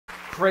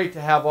great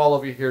to have all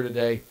of you here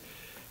today.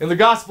 In the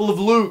Gospel of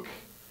Luke,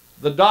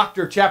 the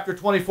doctor, chapter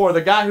 24, the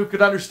guy who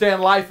could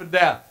understand life and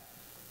death,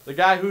 the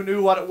guy who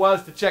knew what it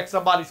was to check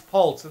somebody's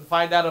pulse and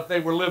find out if they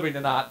were living or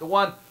not, the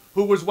one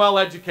who was well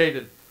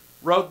educated,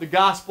 wrote the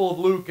Gospel of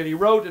Luke, and he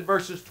wrote in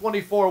verses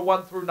 24,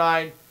 1 through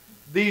 9,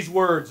 these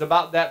words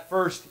about that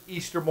first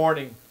Easter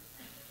morning.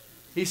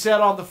 He said,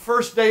 on the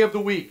first day of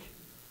the week,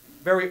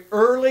 very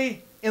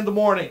early in the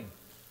morning,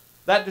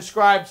 that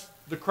describes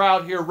the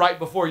crowd here right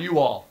before you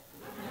all.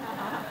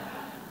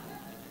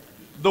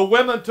 The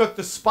women took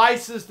the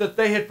spices that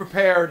they had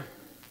prepared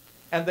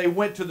and they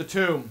went to the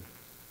tomb.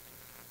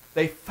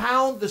 They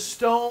found the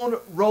stone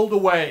rolled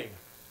away.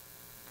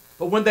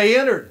 But when they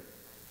entered,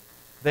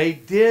 they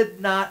did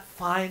not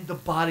find the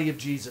body of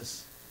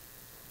Jesus.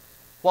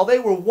 While they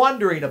were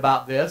wondering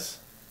about this,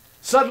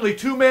 suddenly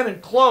two men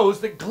in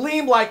clothes that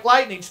gleamed like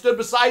lightning stood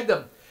beside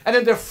them. And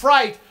in their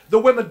fright, the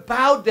women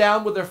bowed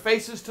down with their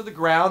faces to the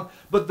ground.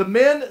 But the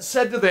men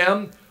said to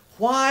them,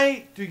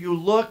 why do you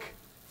look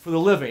for the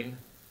living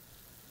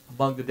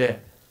among the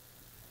dead?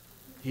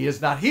 He is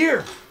not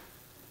here.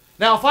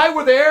 Now, if I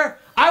were there,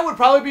 I would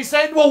probably be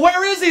saying, well,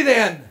 where is he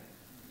then?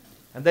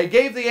 And they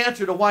gave the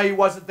answer to why he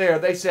wasn't there.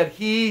 They said,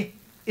 he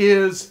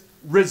is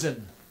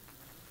risen.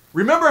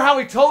 Remember how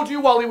he told you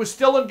while he was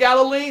still in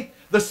Galilee?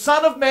 The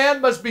Son of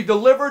Man must be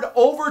delivered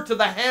over to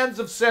the hands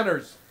of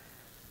sinners,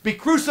 be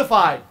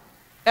crucified,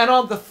 and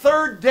on the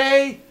third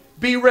day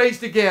be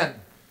raised again.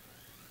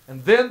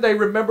 And then they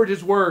remembered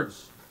his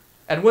words.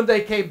 And when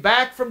they came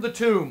back from the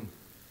tomb,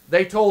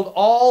 they told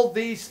all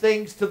these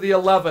things to the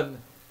 11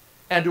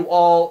 and to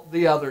all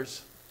the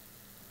others.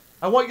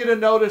 I want you to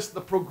notice the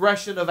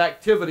progression of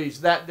activities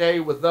that day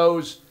with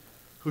those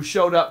who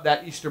showed up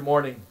that Easter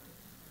morning.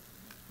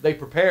 They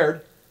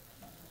prepared.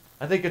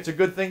 I think it's a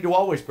good thing to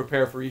always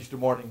prepare for Easter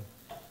morning.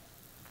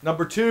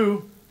 Number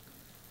two,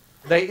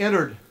 they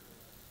entered.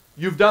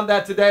 You've done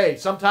that today,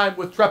 sometime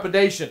with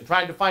trepidation,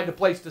 trying to find a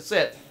place to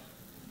sit.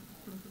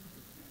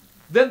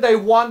 Then they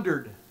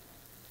wondered.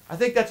 I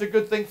think that's a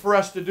good thing for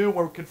us to do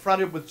when we're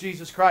confronted with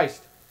Jesus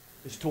Christ,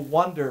 is to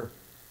wonder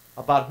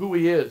about who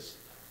he is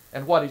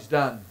and what he's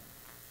done.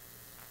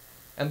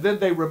 And then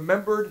they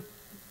remembered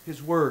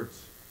his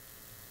words.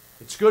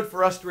 It's good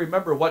for us to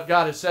remember what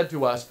God has said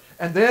to us.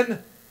 And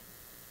then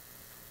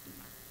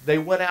they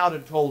went out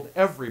and told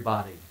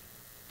everybody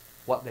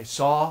what they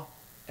saw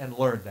and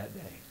learned that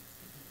day.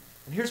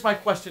 And here's my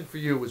question for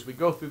you as we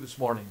go through this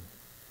morning.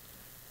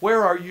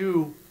 Where are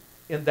you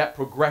in that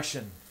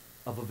progression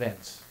of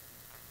events?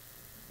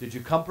 Did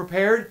you come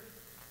prepared?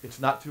 It's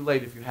not too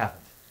late if you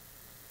haven't.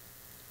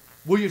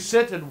 Will you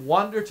sit and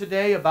wonder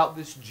today about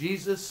this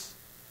Jesus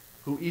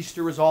who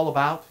Easter is all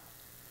about?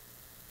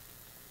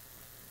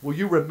 Will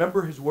you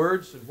remember his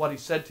words and what he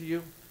said to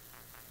you?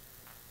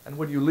 And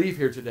when you leave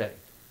here today,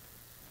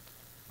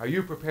 are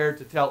you prepared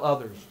to tell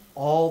others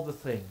all the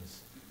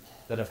things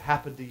that have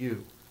happened to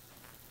you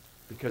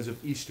because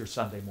of Easter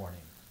Sunday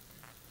morning?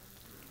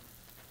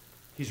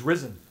 He's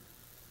risen.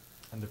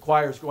 And the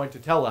choir is going to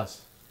tell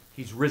us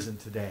he's risen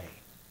today.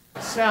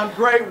 Sound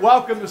great.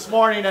 Welcome this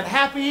morning and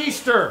happy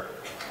Easter.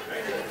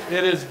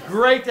 It is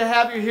great to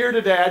have you here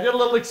today. I did a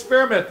little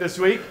experiment this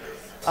week.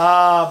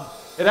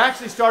 It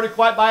actually started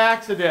quite by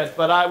accident,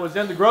 but I was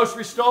in the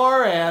grocery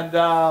store and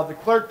the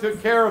clerk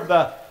took care of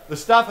the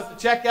stuff at the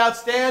checkout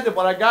stand, and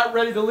when I got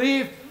ready to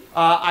leave,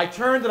 I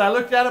turned and I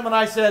looked at him and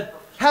I said,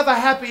 have a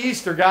happy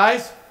Easter,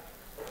 guys.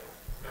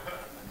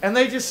 And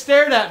they just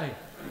stared at me.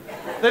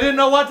 They didn't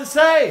know what to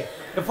say.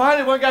 And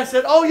finally one guy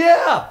said, oh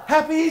yeah,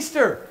 happy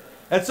Easter.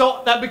 And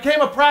so that became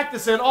a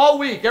practice, and all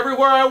week,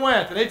 everywhere I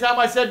went, and anytime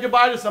I said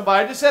goodbye to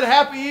somebody, I just said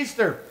happy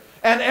Easter.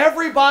 And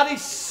everybody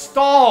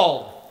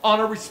stalled on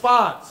a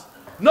response.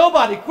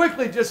 Nobody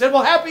quickly just said,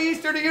 well, happy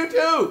Easter to you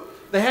too.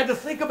 They had to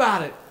think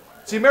about it.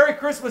 See, Merry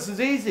Christmas is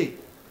easy.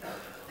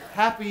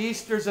 Happy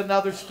Easter's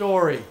another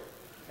story.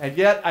 And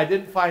yet I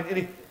didn't find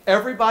any.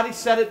 Everybody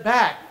said it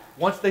back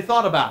once they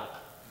thought about it.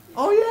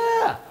 Oh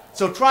yeah.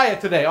 So try it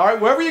today, all right?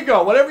 Wherever you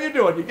go, whatever you're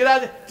doing, you get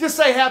out there, just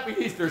say happy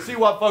Easter, see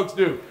what folks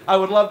do. I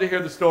would love to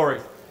hear the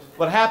stories.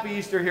 But happy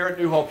Easter here at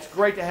New Hope. It's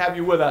great to have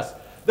you with us.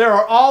 There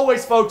are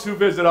always folks who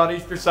visit on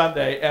Easter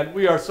Sunday, and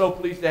we are so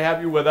pleased to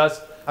have you with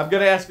us. I'm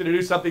going to ask you to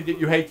do something that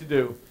you hate to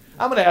do.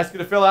 I'm going to ask you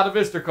to fill out a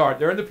visitor card.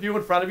 They're in the pew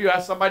in front of you.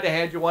 Ask somebody to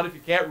hand you one if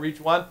you can't reach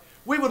one.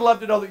 We would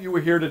love to know that you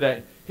were here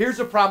today. Here's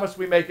a promise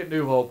we make at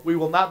New Hope. We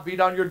will not beat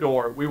on your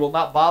door. We will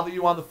not bother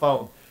you on the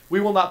phone. We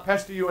will not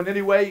pester you in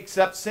any way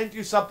except send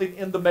you something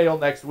in the mail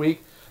next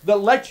week that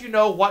lets you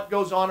know what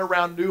goes on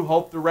around New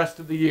Hope the rest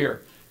of the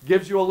year.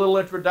 Gives you a little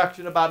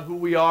introduction about who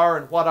we are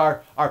and what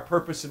our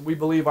purpose and we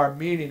believe our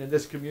meaning in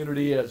this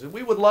community is. And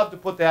we would love to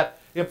put that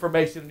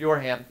information in your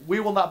hand. We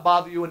will not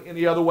bother you in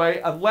any other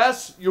way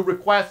unless you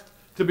request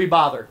to be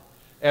bothered.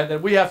 And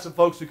then we have some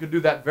folks who can do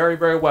that very,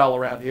 very well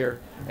around here.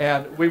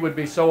 And we would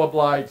be so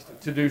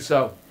obliged to do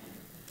so.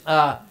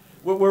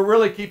 We're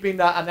really keeping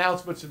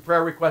announcements and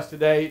prayer requests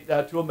today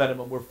to a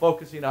minimum. We're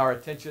focusing our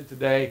attention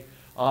today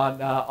on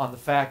the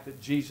fact that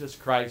Jesus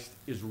Christ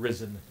is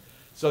risen.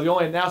 So the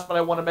only announcement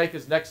I want to make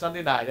is next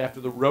Sunday night,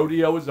 after the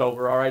rodeo is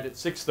over, all right, at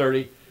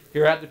 6:30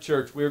 here at the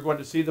church, we are going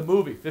to see the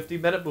movie,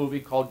 50-minute movie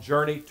called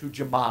Journey to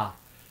Jamah.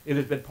 It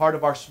has been part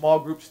of our small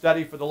group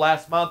study for the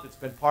last month. It's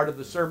been part of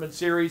the sermon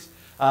series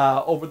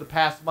over the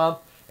past month.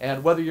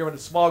 And whether you're in a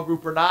small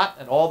group or not,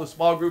 and all the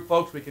small group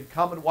folks, we can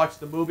come and watch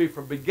the movie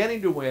from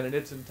beginning to end in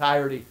its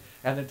entirety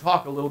and then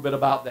talk a little bit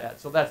about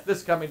that. So that's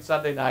this coming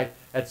Sunday night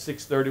at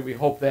 6:30. We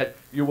hope that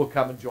you will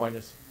come and join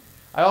us.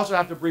 I also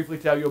have to briefly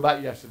tell you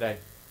about yesterday.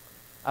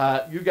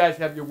 You guys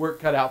have your work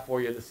cut out for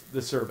you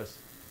this service.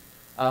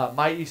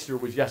 My Easter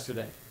was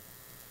yesterday.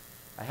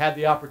 I had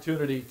the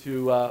opportunity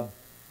to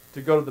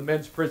go to the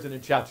men's prison in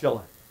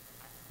Chowchilla,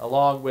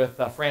 along with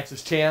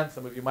Francis Chan.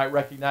 Some of you might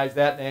recognize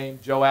that name.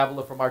 Joe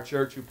Avila from our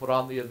church, who put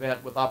on the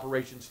event with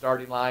Operation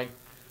Starting Line.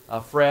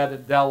 Fred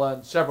and Della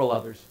and several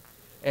others.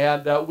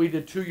 And we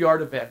did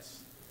 2-yard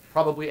events.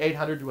 Probably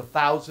 800 to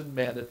 1,000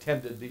 men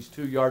attended these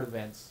 2-yard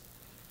events.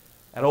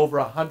 And over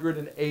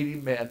 180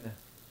 men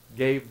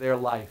gave their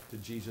life to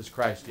Jesus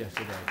Christ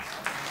yesterday.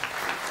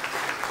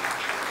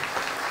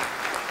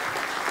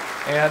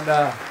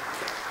 And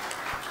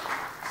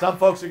some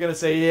folks are going to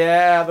say,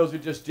 yeah, those are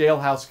just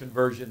jailhouse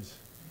conversions.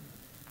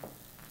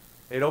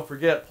 Hey, don't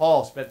forget,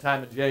 Paul spent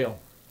time in jail.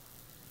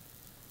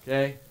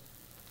 Okay?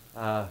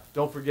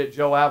 Don't forget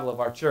Joe Avila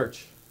of our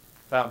church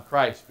found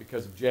Christ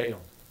because of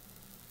jail.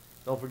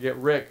 Don't forget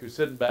Rick, who's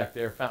sitting back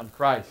there, found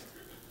Christ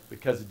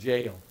because of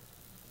jail.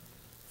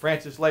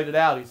 Francis laid it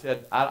out. He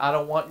said, I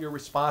don't want your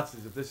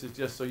responses if this is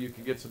just so you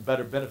can get some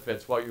better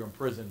benefits while you're in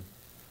prison.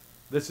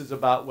 This is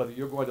about whether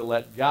you're going to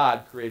let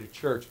God create a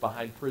church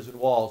behind prison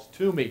walls.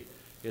 To me,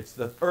 it's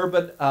the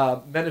Urban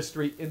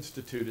Ministry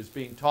Institute is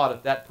being taught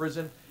at that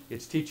prison.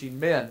 It's teaching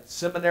men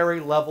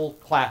seminary-level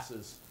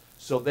classes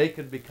so they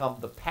can become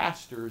the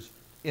pastors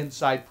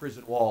inside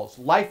prison walls.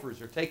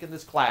 Lifers are taking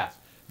this class,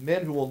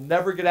 men who will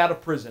never get out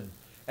of prison,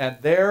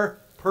 and their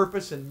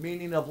purpose and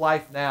meaning of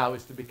life now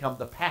is to become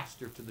the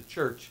pastor to the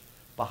church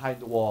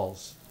behind the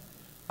walls.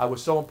 I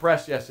was so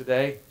impressed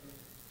yesterday.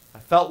 I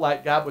felt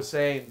like God was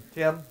saying,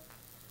 Tim,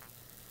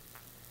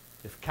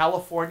 if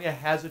California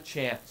has a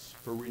chance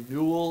for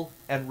renewal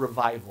and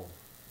revival,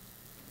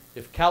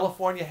 if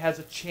California has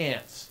a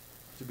chance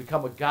to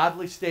become a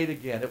godly state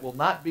again, it will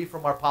not be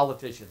from our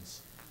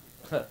politicians.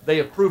 They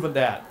have proven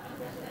that.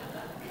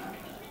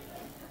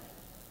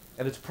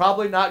 And it's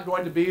probably not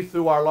going to be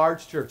through our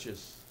large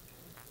churches.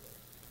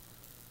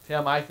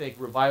 Tim, I think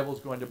revival is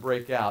going to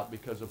break out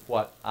because of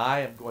what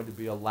I am going to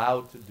be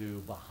allowed to do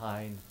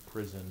behind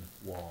prison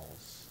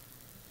walls.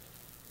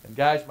 And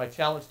guys, my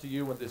challenge to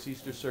you in this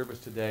Easter service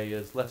today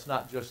is let's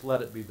not just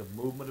let it be the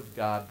movement of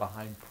God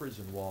behind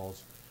prison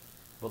walls,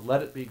 but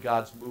let it be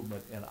God's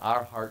movement in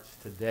our hearts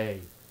today,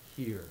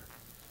 here.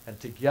 And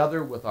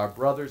together with our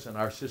brothers and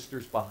our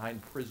sisters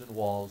behind prison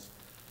walls,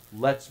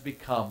 let's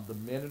become the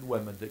men and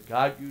women that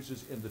God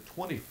uses in the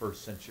 21st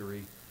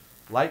century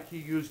like he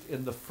used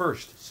in the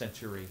 1st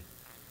century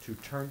to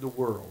turn the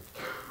world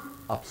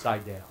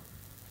upside down.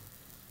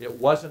 It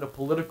wasn't a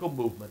political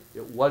movement.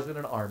 It wasn't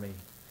an army.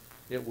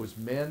 It was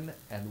men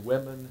and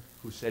women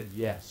who said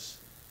yes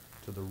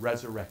to the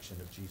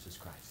resurrection of Jesus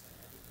Christ.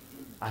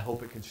 I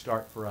hope it can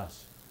start for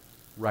us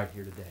right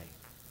here today.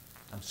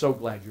 I'm so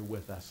glad you're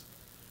with us.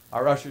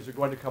 Our ushers are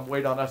going to come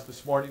wait on us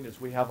this morning as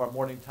we have our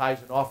morning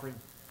tithes and offering.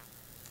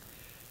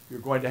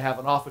 You're going to have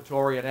an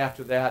offertory, and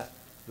after that,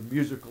 the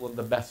musical and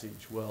the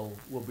message will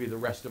be the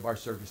rest of our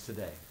service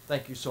today.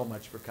 Thank you so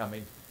much for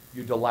coming.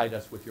 You delight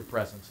us with your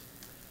presence.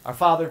 Our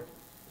Father,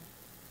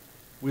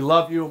 we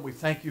love you and we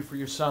thank you for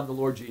your Son, the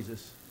Lord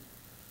Jesus.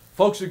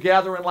 Folks are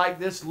gathering like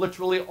this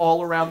literally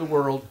all around the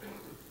world.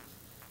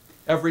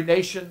 Every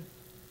nation,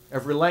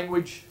 every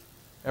language,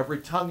 every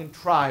tongue and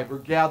tribe are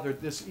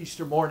gathered this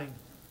Easter morning.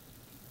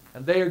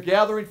 And they are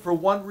gathering for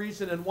one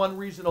reason and one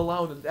reason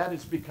alone, and that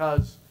is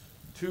because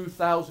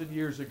 2,000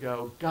 years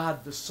ago,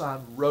 God the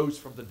Son rose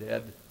from the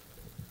dead.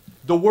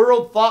 The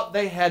world thought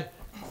they had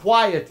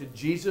quieted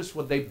Jesus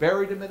when they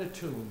buried him in a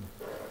tomb.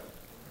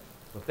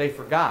 But they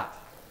forgot.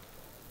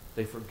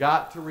 They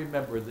forgot to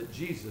remember that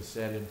Jesus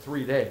said, in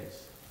 3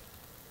 days,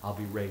 I'll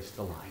be raised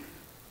to life.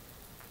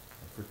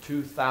 And for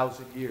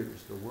 2,000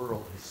 years, the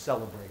world has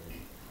celebrated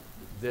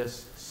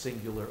this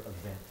singular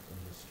event in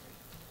history.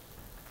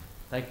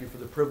 Thank you for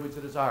the privilege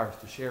that is ours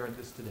to share in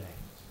this today.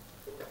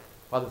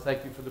 Father,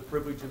 thank you for the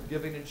privilege of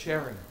giving and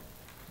sharing.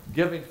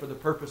 Giving for the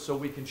purpose so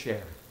we can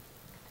share.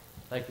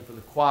 Thank you for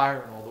the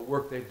choir and all the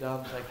work they've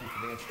done. Thank you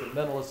for the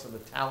instrumentalists and the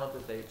talent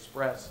that they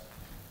express.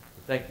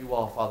 But thank you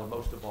all, Father,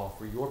 most of all,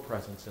 for your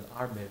presence in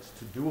our midst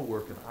to do a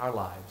work in our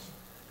lives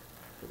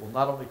that will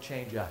not only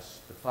change us,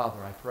 but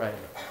Father, I pray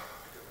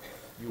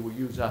you will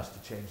use us to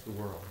change the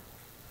world.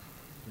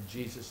 In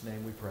Jesus'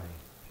 name we pray.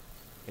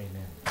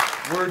 Amen.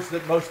 Words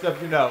that most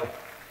of you know.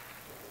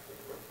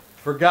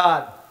 For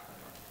God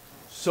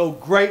so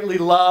greatly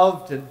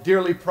loved and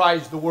dearly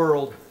prized the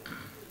world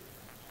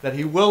that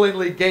he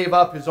willingly gave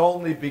up his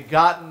only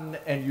begotten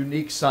and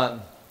unique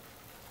Son.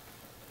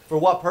 For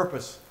what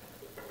purpose?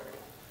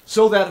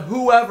 So that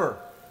whoever,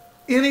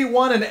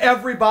 anyone and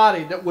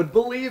everybody that would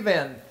believe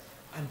in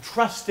and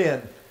trust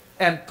in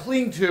and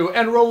cling to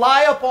and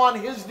rely upon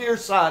His dear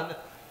Son,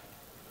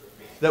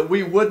 that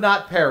we would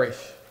not perish.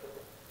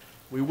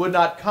 We would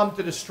not come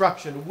to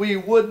destruction. We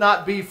would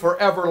not be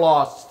forever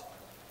lost.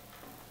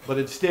 But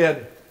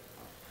instead,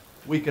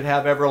 we could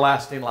have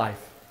everlasting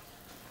life.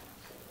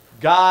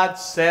 God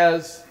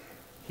says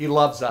He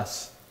loves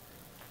us.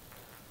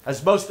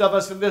 As most of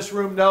us in this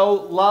room know,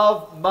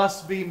 love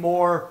must be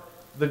more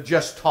than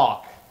just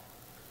talk.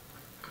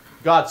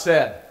 God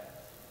said,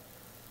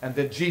 and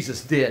then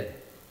Jesus did.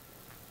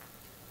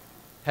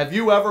 Have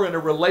you ever in a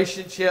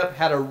relationship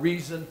had a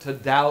reason to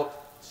doubt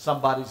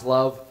somebody's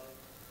love?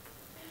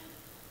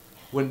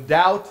 When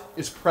doubt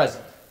is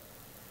present,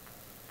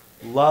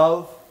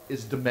 love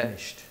is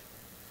diminished.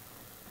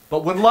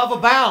 But when love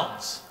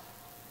abounds,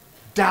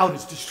 doubt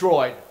is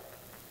destroyed.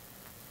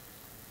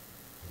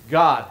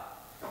 God,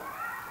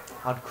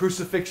 on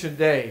Crucifixion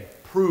Day,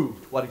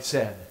 proved what He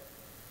said.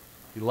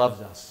 He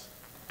loves us.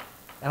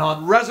 And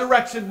on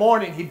resurrection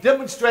morning, He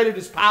demonstrated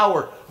His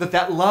power that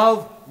that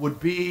love would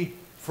be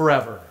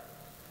forever.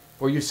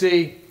 For you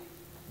see,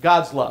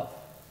 God's love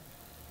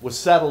was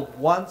settled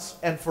once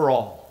and for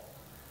all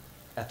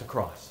at the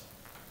cross.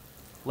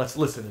 Let's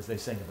listen as they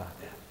sing about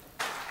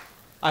that.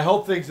 I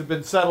hope things have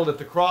been settled at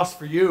the cross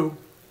for you.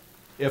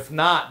 If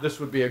not, this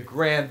would be a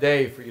grand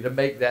day for you to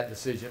make that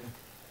decision.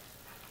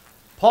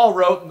 Paul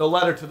wrote in the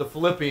letter to the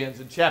Philippians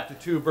in chapter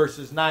 2,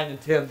 verses 9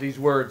 and 10, these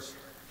words.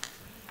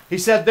 He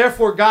said,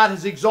 "Therefore God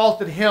has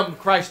exalted Him,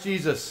 Christ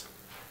Jesus,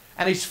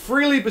 and He's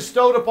freely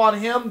bestowed upon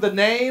Him the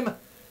name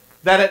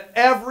that at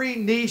every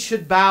knee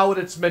should bow at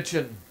its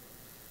mention.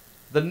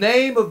 The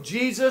name of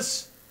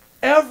Jesus,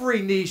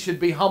 every knee should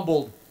be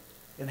humbled,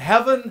 in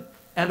heaven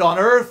and on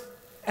earth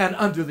and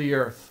under the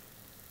earth."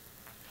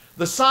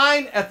 The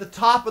sign at the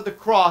top of the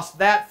cross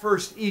that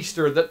first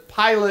Easter that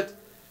Pilate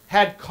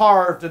had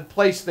carved and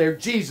placed there,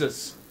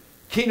 Jesus,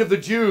 King of the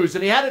Jews,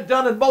 and he had it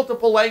done in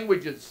multiple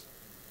languages.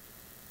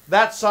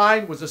 That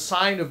sign was a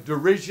sign of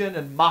derision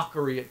and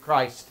mockery at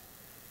Christ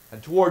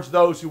and towards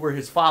those who were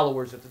His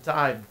followers at the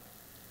time.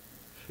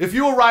 If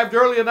you arrived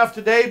early enough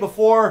today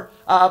before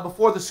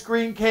the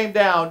screen came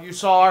down, you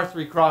saw our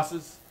three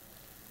crosses.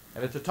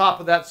 And at the top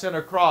of that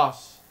center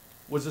cross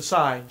was a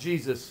sign,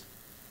 Jesus,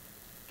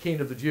 King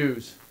of the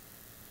Jews.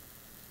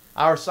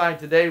 Our sign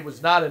today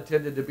was not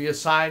intended to be a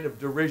sign of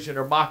derision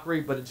or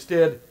mockery, but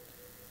instead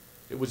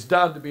it was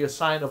done to be a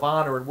sign of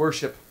honor and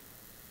worship.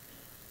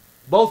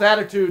 Both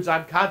attitudes,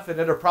 I'm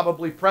confident, are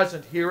probably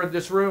present here in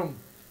this room.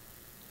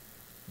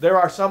 There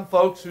are some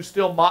folks who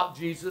still mock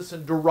Jesus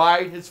and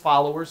deride His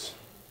followers.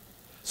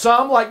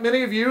 Some, like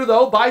many of you,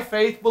 though, by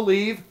faith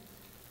believe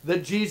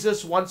that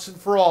Jesus once and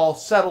for all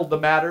settled the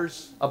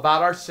matters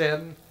about our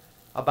sin,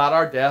 about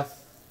our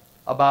death,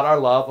 about our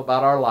love,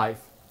 about our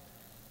life.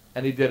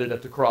 And He did it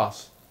at the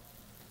cross.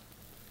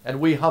 And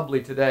we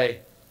humbly today,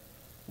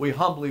 we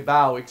humbly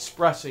bow,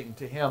 expressing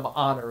to Him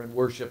honor and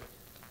worship.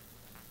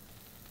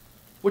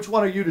 Which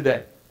one are you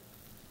today?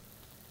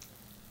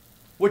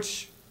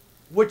 Which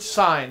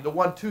sign, the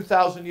one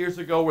 2,000 years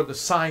ago or the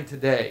sign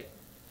today,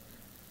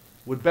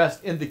 would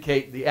best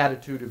indicate the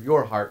attitude of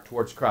your heart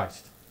towards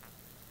Christ?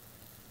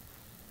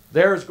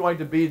 There is going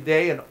to be a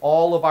day in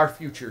all of our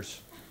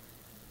futures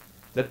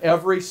that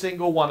every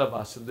single one of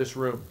us in this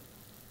room,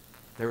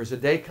 there is a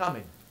day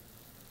coming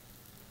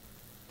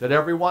that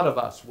every one of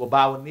us will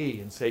bow a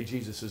knee and say,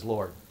 Jesus is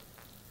Lord.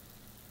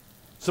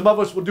 Some of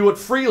us will do it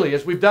freely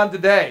as we've done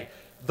today.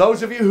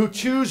 Those of you who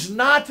choose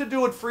not to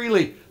do it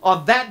freely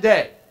on that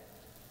day,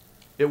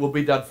 it will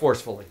be done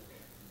forcefully.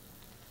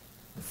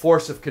 The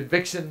force of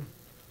conviction,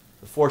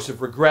 the force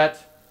of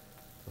regret,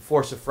 the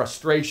force of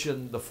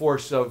frustration, the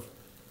force of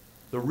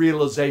the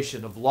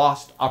realization of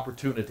lost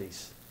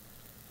opportunities.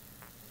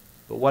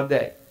 But one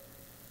day,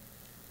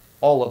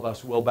 all of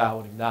us will bow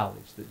and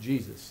acknowledge that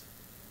Jesus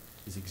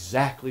is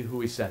exactly who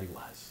He said He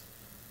was.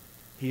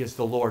 He is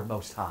the Lord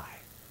Most High.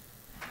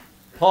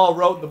 Paul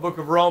wrote in the book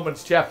of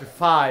Romans chapter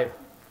 5,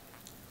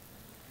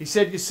 he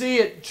said, you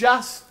see, at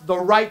just the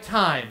right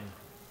time.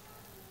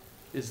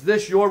 Is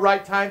this your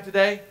right time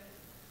today?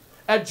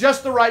 At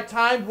just the right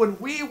time, when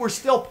we were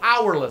still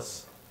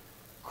powerless,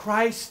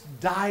 Christ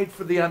died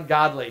for the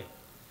ungodly.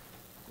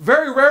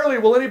 Very rarely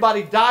will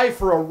anybody die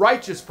for a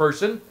righteous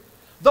person,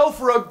 though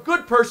for a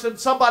good person,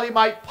 somebody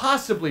might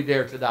possibly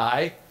dare to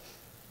die.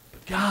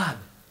 But God,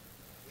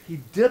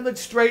 He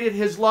demonstrated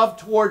His love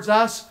towards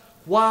us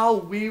while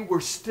we were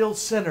still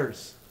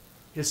sinners.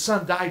 His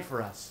Son died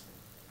for us.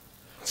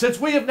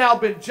 Since we have now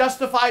been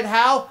justified,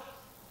 how?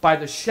 By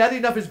the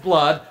shedding of His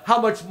blood,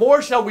 how much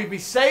more shall we be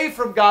saved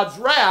from God's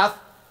wrath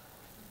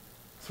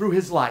through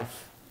His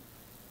life?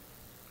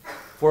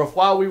 For if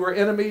while we were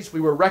enemies,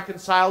 we were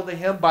reconciled to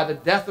Him by the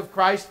death of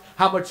Christ,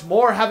 how much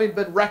more, having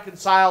been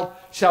reconciled,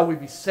 shall we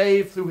be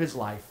saved through His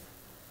life?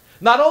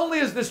 Not only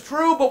is this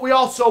true, but we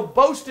also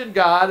boast in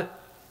God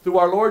through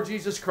our Lord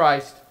Jesus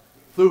Christ,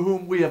 through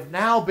whom we have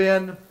now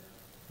been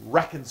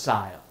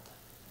reconciled,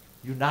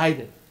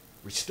 united,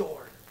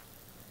 restored.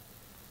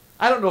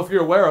 I don't know if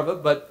you're aware of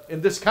it, but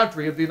in this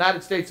country of the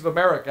United States of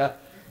America,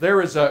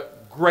 there is a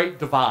great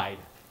divide.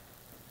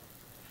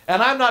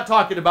 And I'm not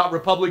talking about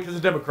Republicans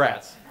and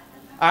Democrats.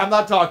 I'm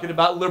not talking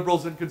about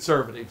liberals and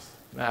conservatives.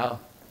 Now,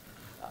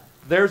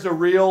 there's a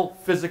real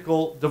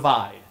physical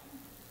divide.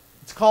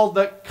 It's called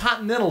the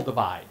continental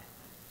divide.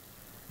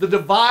 The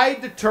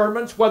divide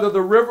determines where the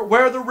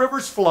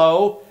rivers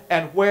flow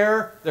and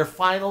where their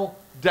final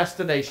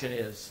destination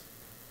is.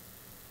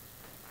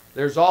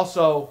 There's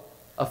also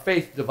a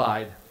faith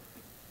divide.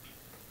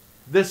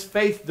 This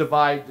faith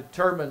divide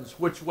determines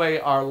which way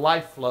our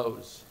life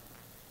flows,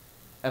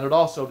 and it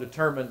also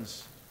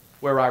determines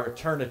where our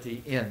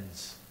eternity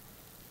ends.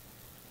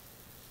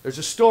 There's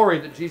a story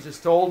that Jesus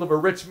told of a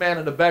rich man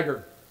and a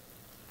beggar.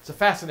 It's a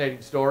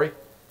fascinating story.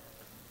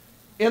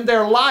 In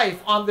their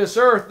life on this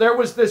earth, there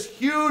was this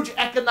huge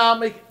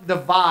economic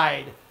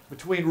divide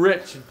between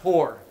rich and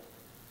poor.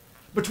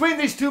 Between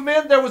these two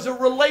men, there was a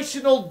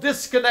relational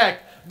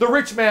disconnect. The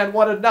rich man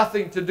wanted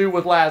nothing to do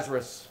with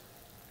Lazarus.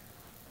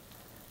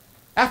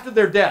 After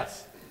their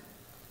deaths,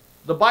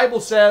 the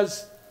Bible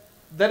says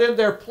that in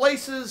their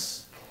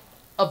places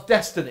of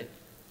destiny,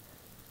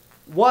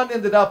 one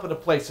ended up in a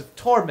place of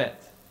torment.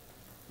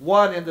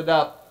 One ended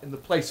up in the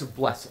place of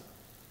blessing.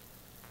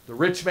 The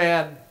rich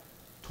man,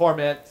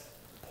 torment.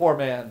 Poor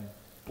man,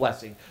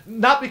 blessing.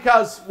 Not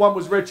because one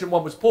was rich and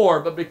one was poor,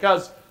 but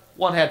because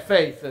one had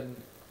faith and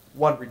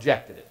one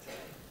rejected it.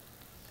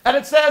 And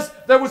it says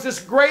there was this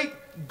great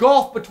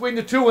gulf between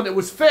the two and it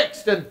was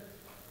fixed, and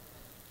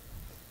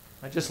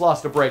I just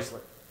lost a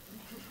bracelet.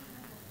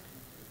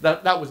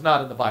 That was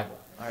not in the Bible.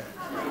 All right.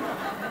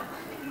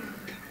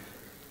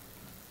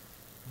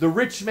 The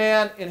rich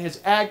man in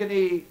his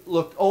agony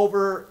looked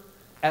over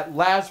at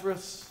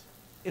Lazarus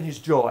in his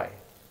joy.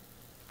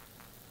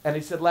 And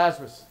he said,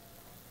 Lazarus,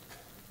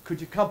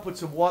 could you come put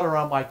some water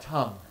on my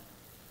tongue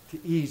to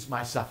ease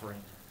my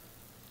suffering?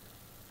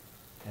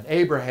 And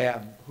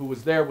Abraham, who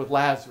was there with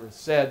Lazarus,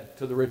 said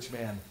to the rich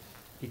man,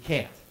 he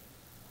can't.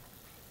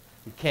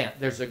 He can't.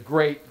 There's a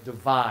great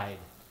divide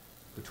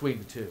between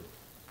the two.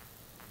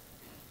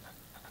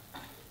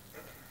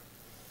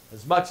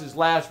 As much as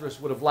Lazarus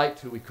would have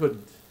liked to, he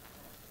couldn't,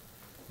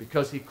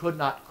 because he could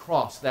not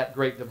cross that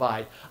great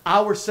divide.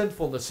 Our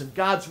sinfulness and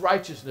God's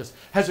righteousness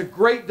has a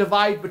great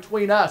divide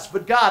between us.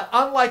 But God,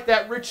 unlike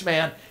that rich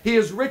man, He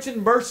is rich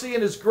in mercy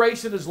and His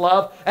grace and His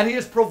love, and He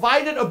has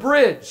provided a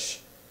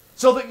bridge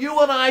so that you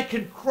and I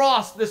can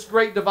cross this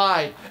great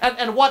divide.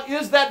 And what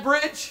is that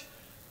bridge?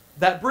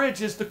 That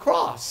bridge is the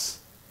cross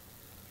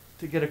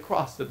to get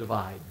across the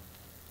divide.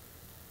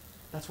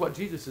 That's what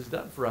Jesus has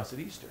done for us at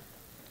Easter.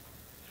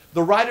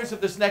 The writers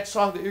of this next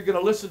song that you're going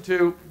to listen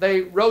to,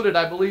 they wrote it,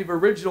 I believe,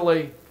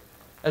 originally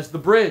as the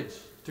bridge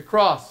to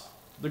cross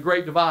the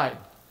great divide.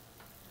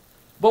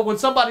 But when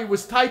somebody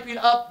was typing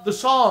up the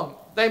song,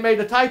 they made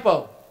a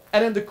typo.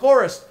 And in the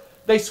chorus,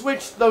 they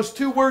switched those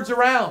two words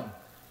around.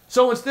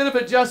 So instead of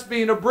it just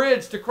being a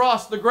bridge to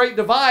cross the great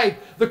divide,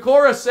 the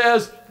chorus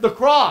says, the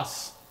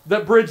cross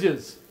that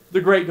bridges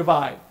the great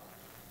divide.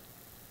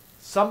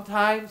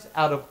 Sometimes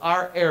out of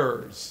our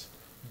errors,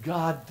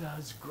 God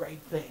does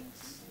great things.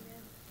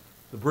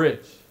 The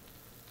bridge,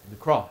 the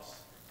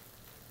cross,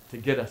 to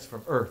get us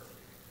from earth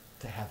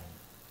to heaven,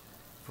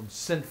 from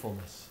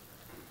sinfulness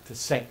to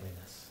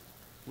saintliness.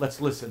 Let's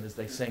listen as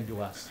they sing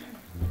to us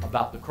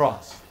about the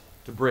cross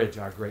to bridge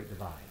our great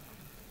divide.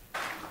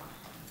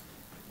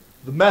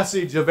 The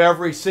message of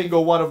every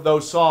single one of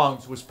those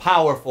songs was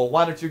powerful.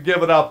 Why don't you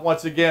give it up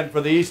once again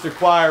for the Easter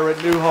choir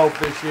at New Hope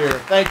this year.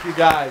 Thank you,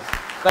 guys.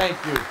 Thank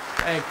you.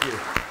 Thank you.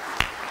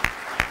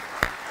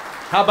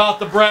 How about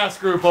the brass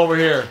group over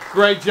here?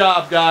 Great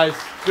job, guys.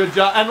 Good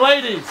job. And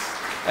ladies.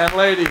 And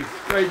ladies.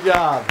 Great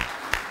job.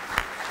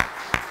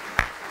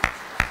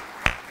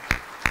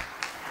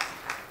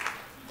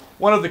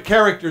 One of the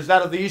characters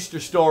out of the Easter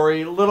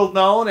story, little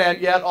known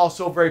and yet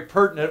also very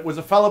pertinent, was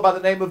a fellow by the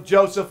name of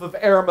Joseph of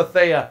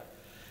Arimathea.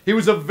 He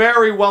was a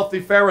very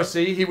wealthy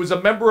Pharisee. He was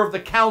a member of the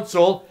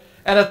council.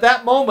 And at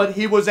that moment,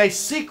 he was a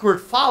secret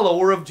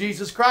follower of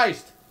Jesus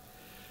Christ.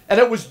 And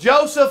it was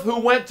Joseph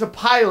who went to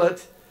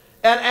Pilate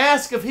and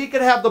asked if he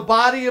could have the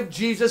body of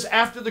Jesus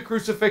after the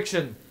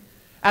crucifixion.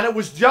 And it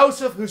was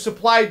Joseph who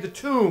supplied the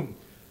tomb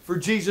for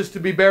Jesus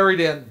to be buried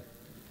in.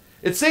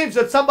 It seems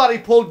that somebody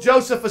pulled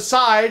Joseph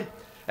aside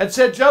and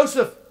said,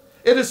 Joseph,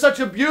 it is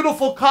such a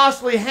beautiful,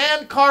 costly,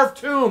 hand-carved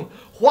tomb.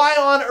 Why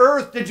on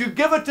earth did you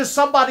give it to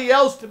somebody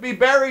else to be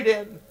buried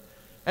in?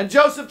 And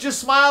Joseph just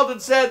smiled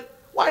and said,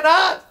 why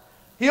not?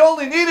 He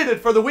only needed it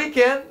for the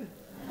weekend.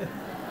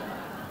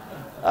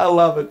 I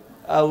love it.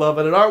 I love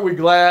it. And aren't we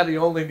glad he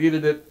only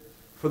needed it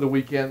for the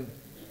weekend?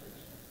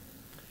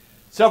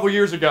 Several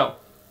years ago,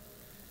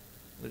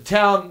 in a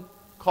town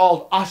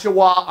called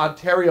Oshawa,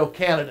 Ontario,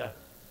 Canada,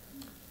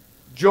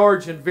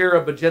 George and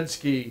Vera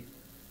Baginski,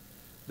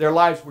 their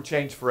lives were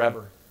changed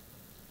forever.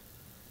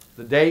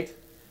 The date,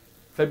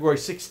 February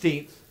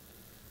 16th,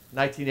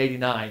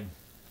 1989.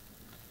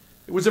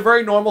 It was a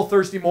very normal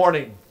Thursday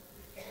morning.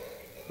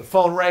 The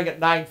phone rang at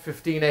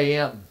 9:15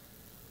 a.m.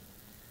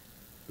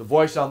 The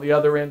voice on the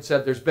other end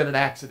said, there's been an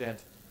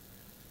accident.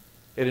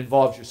 It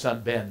involves your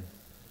son, Ben.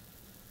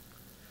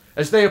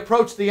 As they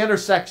approached the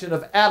intersection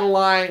of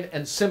Adeline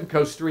and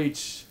Simcoe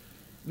Streets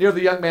near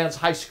the young man's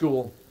high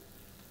school,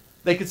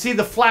 they could see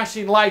the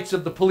flashing lights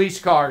of the police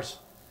cars,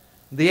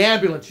 the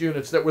ambulance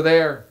units that were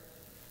there.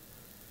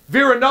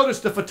 Vera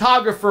noticed a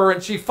photographer,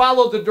 and she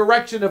followed the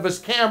direction of his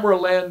camera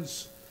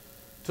lens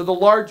to the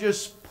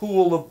largest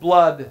pool of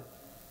blood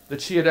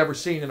that she had ever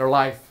seen in her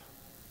life.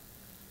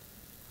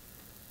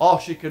 All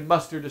she could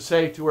muster to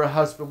say to her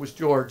husband was,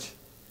 George,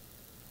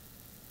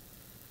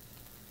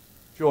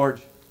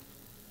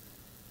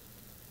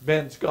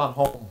 Ben's gone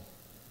home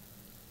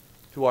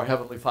to our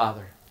Heavenly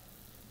Father.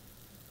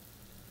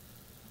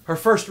 Her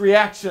first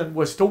reaction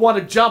was to want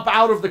to jump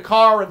out of the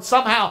car and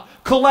somehow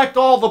collect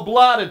all the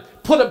blood and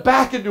put it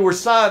back into her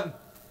son.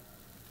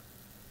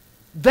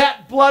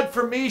 That blood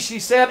for me, she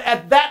said,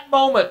 at that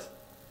moment,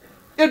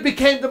 it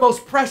became the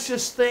most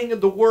precious thing in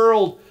the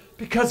world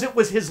because it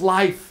was his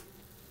life.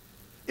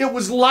 It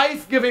was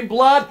life-giving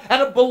blood,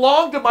 and it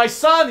belonged to my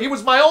son. He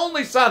was my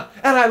only son,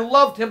 and I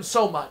loved him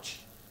so much.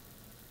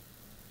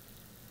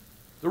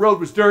 The road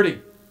was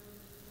dirty,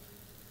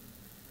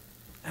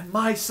 and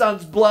my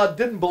son's blood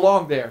didn't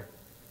belong there.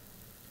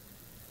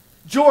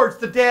 George,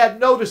 the dad,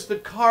 noticed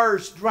that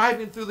cars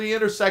driving through the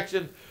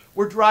intersection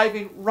were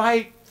driving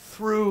right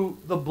through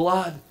the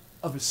blood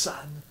of his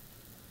son.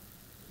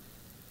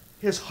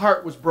 His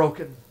heart was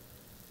broken.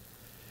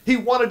 He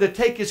wanted to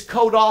take his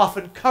coat off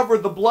and cover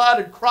the blood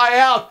and cry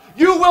out,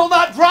 "You will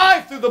not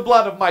drive through the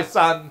blood of my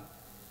son."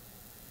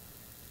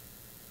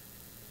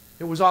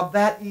 It was on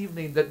that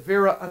evening that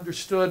Vera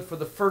understood for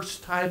the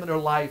first time in her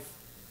life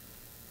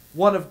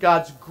one of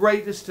God's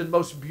greatest and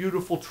most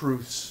beautiful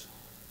truths: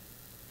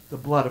 the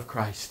blood of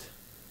Christ.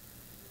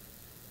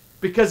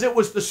 Because it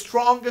was the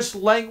strongest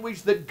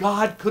language that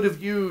God could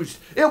have used.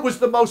 It was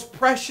the most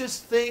precious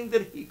thing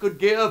that He could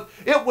give.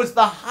 It was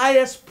the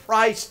highest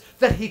price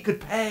that He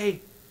could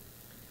pay.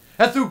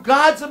 And through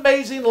God's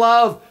amazing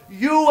love,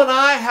 you and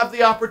I have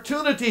the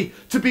opportunity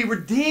to be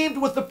redeemed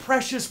with the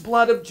precious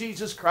blood of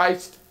Jesus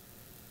Christ.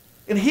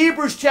 In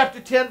Hebrews chapter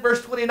 10,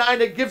 verse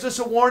 29, it gives us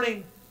a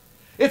warning.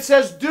 It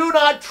says, "Do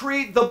not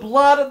treat the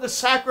blood and the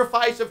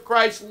sacrifice of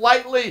Christ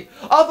lightly.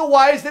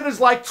 Otherwise, it is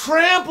like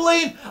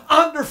trampling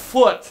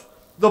underfoot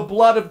the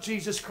blood of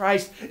Jesus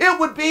Christ." It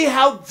would be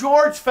how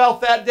George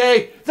felt that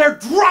day. They're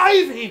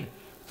driving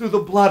through the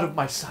blood of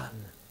my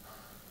son.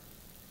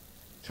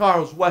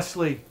 Charles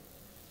Wesley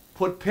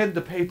put pen to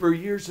paper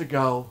years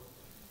ago,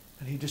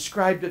 and he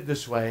described it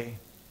this way.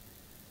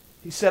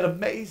 He said,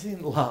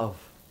 "Amazing love,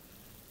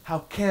 how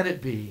can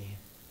it be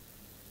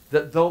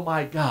that though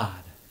my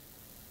God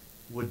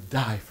would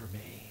die for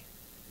me?"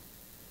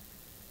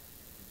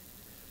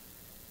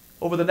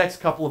 Over the next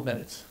couple of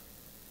minutes,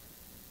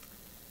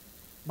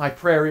 my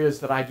prayer is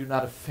that I do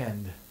not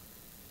offend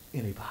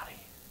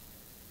anybody.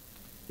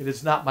 It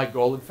is not my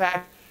goal. In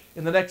fact,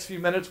 in the next few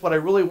minutes, what I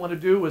really want to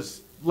do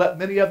is let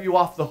many of you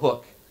off the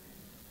hook.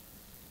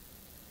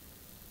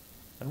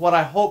 And what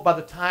I hope by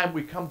the time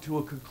we come to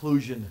a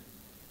conclusion,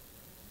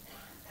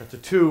 that the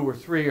 2 or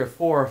 3 or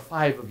 4 or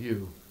 5 of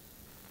you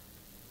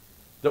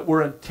that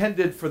were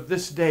intended for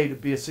this day to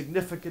be a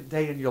significant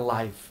day in your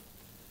life,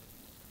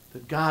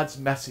 that God's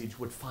message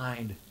would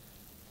find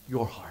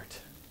your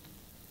heart.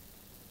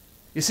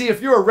 You see, if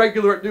you're a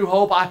regular at New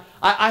Hope,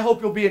 I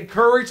hope you'll be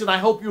encouraged, and I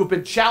hope you have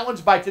been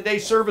challenged by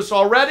today's service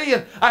already,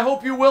 and I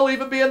hope you will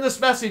even be in this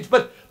message.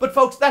 But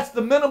folks, that's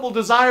the minimal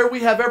desire we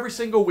have every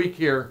single week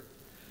here.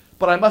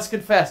 But I must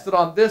confess that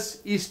on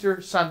this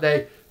Easter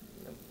Sunday,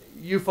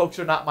 you folks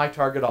are not my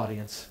target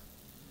audience.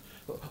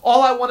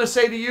 All I want to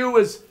say to you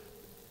is,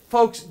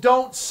 folks,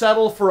 don't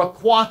settle for a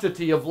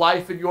quantity of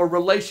life in your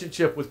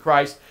relationship with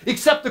Christ.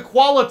 Accept the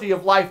quality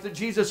of life that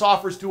Jesus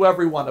offers to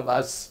every one of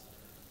us.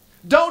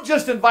 Don't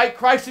just invite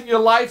Christ in your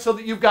life so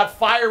that you've got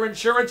fire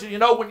insurance and you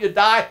know when you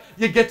die,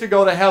 you get to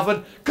go to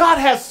heaven. God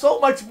has so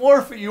much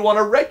more for you on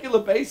a regular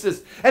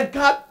basis. And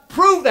God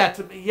proved that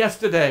to me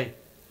yesterday.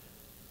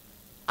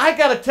 I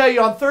got to tell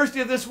you, on Thursday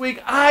of this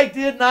week, I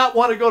did not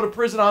want to go to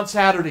prison on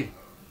Saturday.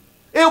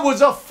 It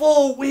was a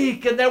full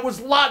week, and there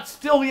was lots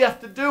still yet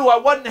to do. I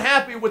wasn't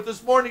happy with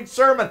this morning's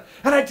sermon,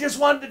 and I just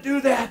wanted to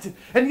do that.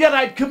 And yet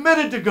I'd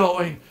committed to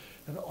going.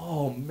 And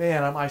oh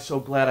man, am I so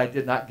glad I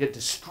did not get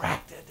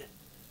distracted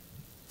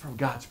from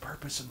God's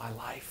purpose in my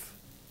life.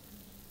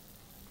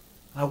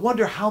 I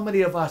wonder how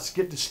many of us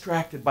get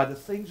distracted by the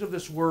things of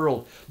this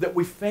world that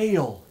we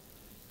fail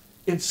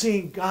in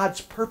seeing God's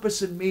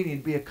purpose and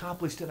meaning be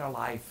accomplished in our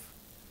life.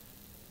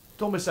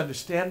 Don't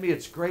misunderstand me.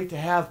 It's great to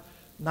have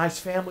nice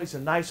families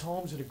and nice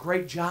homes and a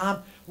great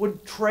job.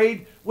 Wouldn't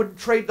trade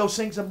those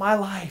things in my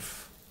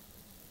life.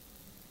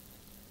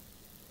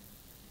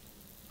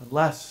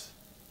 Unless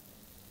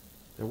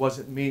there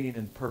wasn't meaning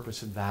and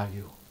purpose and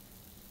value.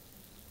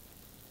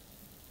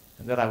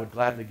 And then I would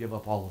gladly give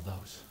up all of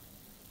those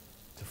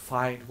to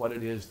find what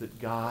it is that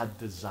God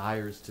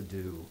desires to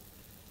do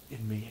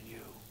in me and you.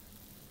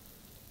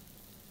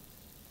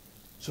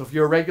 So if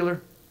you're a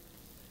regular,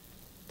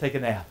 take a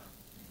nap.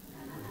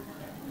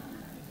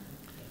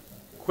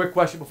 Quick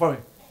question before me.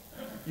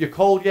 You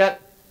cold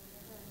yet?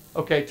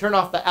 Okay, turn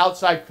off the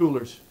outside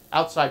coolers.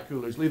 Outside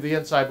coolers. Leave the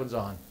inside ones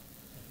on.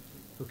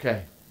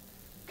 Okay.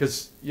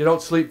 Because you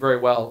don't sleep very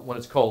well when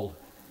it's cold.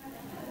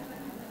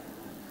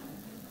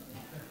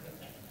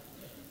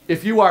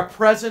 If you are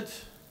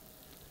present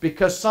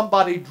because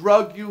somebody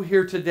drugged you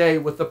here today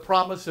with the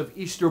promise of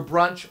Easter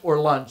brunch or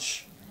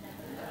lunch,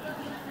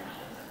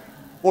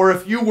 or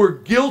if you were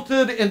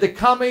guilted into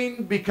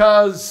coming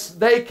because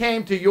they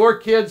came to your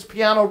kid's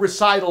piano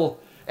recital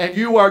and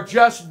you are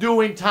just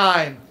doing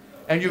time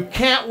and you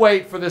can't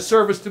wait for the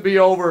service to be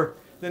over,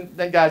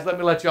 then guys, let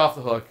me let you off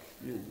the hook.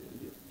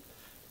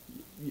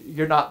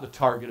 You're not the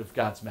target of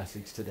God's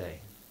message today.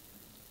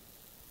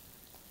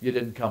 You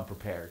didn't come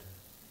prepared.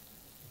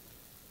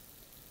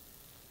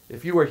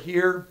 If you are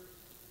here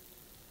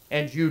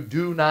and you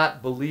do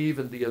not believe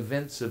in the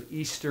events of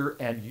Easter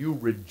and you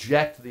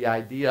reject the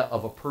idea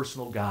of a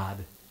personal God,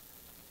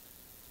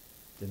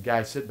 then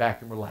guys, sit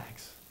back and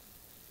relax.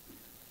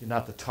 You're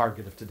not the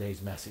target of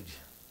today's message.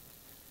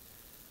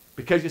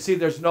 Because you see,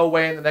 there's no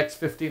way in the next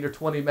 15 or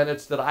 20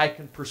 minutes that I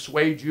can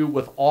persuade you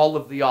with all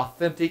of the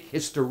authentic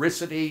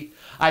historicity.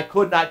 I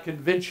could not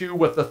convince you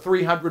with the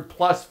 300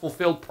 plus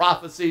fulfilled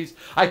prophecies.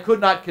 I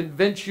could not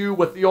convince you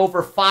with the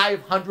over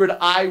 500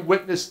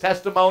 eyewitness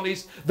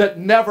testimonies that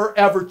never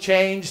ever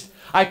changed.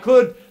 I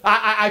could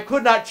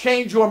not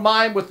change your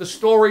mind with the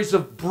stories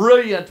of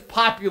brilliant,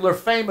 popular,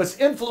 famous,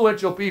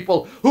 influential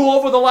people who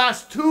over the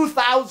last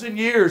 2,000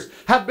 years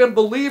have been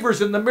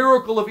believers in the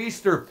miracle of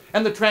Easter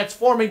and the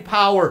transforming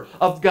power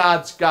of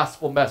God's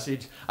gospel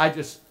message. I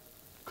just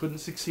couldn't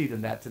succeed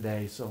in that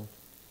today, so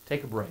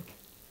take a break.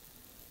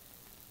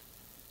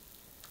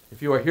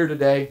 If you are here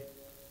today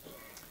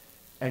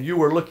and you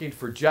are looking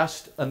for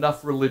just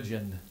enough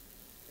religion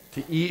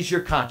to ease your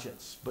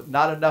conscience, but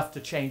not enough to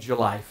change your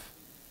life,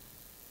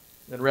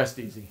 then rest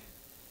easy.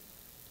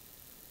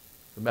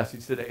 The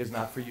message today is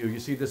not for you. You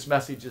see, this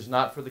message is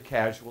not for the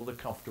casual, the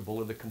comfortable,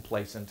 or the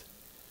complacent.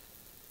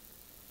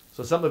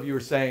 So some of you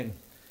are saying,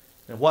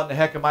 and what in the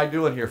heck am I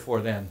doing here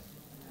for then?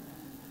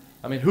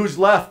 I mean, who's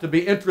left to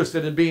be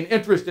interested in being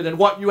interested in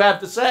what you have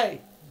to say?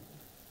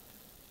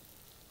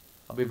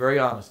 I'll be very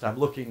honest. I'm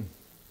hoping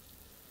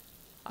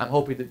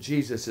that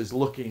Jesus is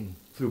looking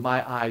through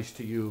my eyes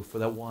to you for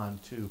that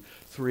 1, 2,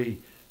 3,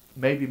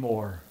 maybe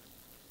more,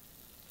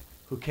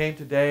 who came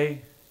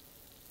today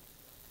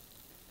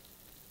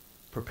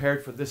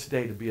prepared for this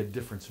day to be a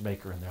difference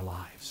maker in their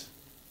lives.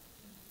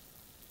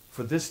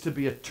 For this to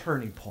be a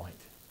turning point,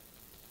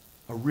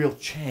 a real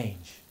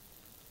change.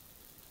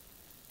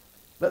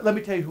 Let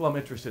me tell you who I'm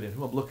interested in,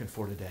 who I'm looking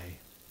for today.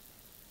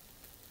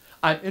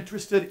 I'm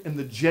interested in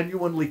the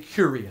genuinely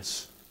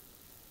curious.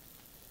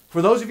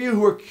 For those of you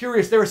who are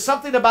curious, there is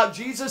something about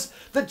Jesus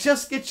that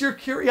just gets your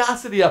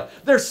curiosity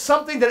up. There's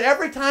something that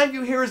every time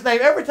you hear his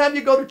name, every time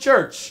you go to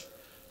church,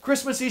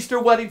 Christmas, Easter,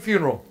 wedding,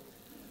 funeral,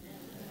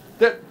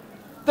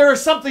 there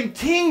is something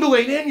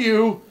tingling in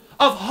you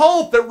of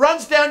hope that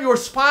runs down your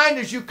spine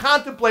as you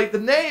contemplate the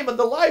name and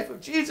the life of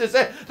Jesus.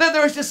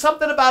 There is just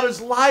something about his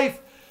life.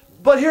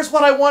 But here's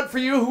what I want for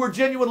you who are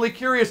genuinely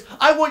curious.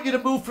 I want you to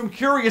move from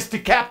curious to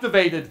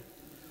captivated.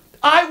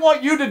 I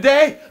want you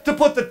today to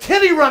put the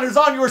titty runners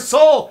on your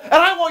soul, and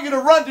I want you to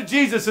run to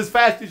Jesus as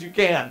fast as you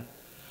can.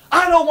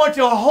 I don't want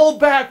you to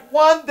hold back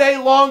one day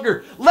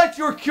longer. Let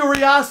your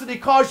curiosity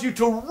cause you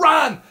to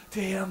run to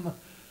him.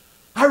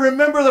 I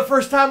remember the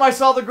first time I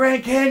saw the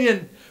Grand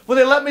Canyon. When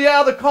they let me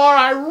out of the car,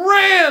 I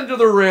ran to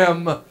the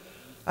rim.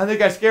 I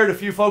think I scared a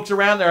few folks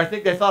around there. I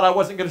think they thought I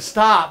wasn't going to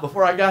stop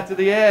before I got to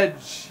the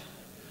edge.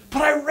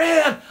 But I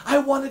ran. I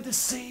wanted to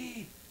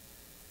see.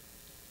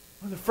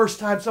 When the first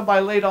time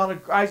somebody laid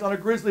eyes on a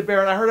grizzly bear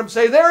and I heard him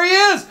say, "There he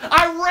is!"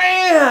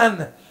 I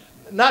ran.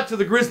 Not to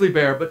the grizzly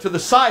bear, but to the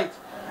site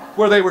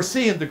where they were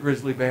seeing the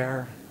grizzly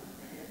bear.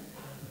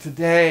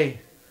 Today,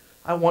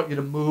 I want you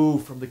to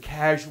move from the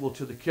casual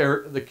to the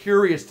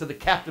curious to the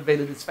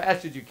captivated as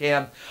fast as you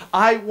can.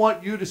 I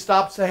want you to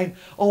stop saying,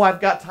 "Oh,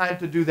 I've got time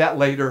to do that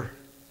later.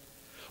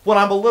 When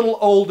I'm a little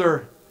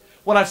older,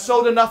 when I've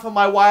sowed enough of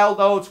my wild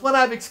oats, when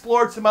I've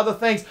explored some other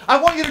things." I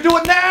want you to do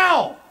it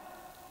now.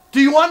 Do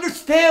you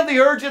understand the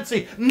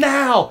urgency?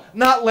 Now,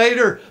 not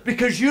later,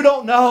 because you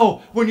don't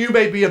know when you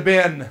may be a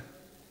bin.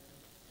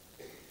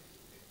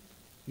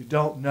 You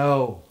don't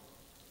know.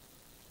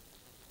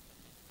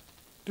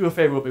 Do a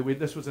favor with me.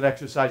 This was an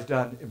exercise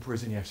done in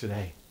prison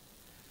yesterday.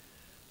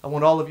 I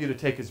want all of you to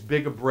take as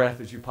big a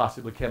breath as you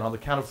possibly can. On the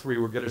count of 3,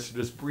 we're going to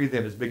just breathe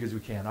in as big as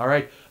we can. All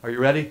right? Are you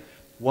ready?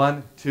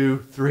 1,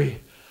 2,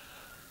 3.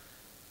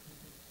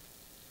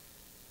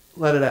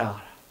 Let it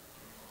out.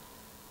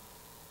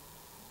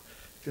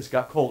 Just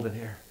got cold in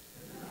here.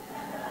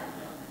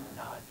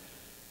 No.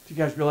 Do you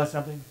guys realize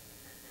something?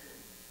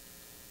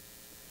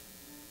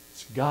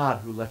 It's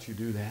God who lets you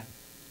do that.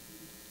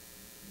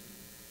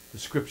 The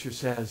scripture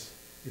says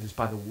it is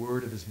by the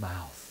word of his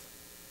mouth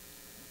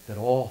that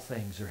all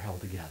things are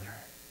held together.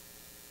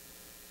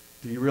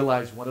 Do you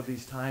realize one of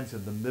these times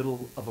in the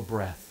middle of a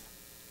breath,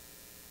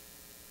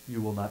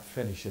 you will not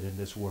finish it in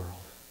this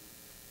world?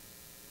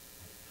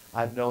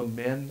 I've known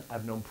men,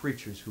 I've known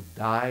preachers who've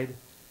died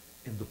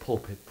in the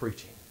pulpit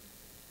preaching.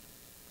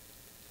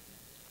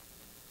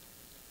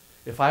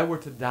 if I were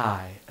to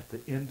die at the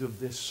end of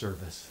this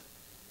service,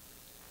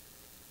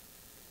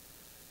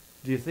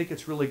 do you think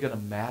it's really going to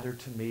matter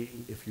to me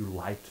if you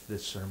liked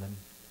this sermon?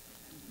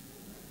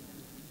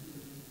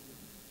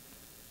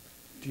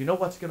 Do you know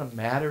what's going to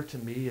matter to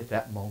me at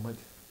that moment?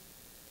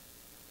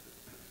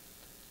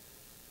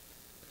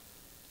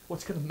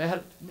 What's going to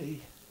matter to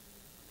me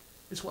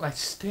is when I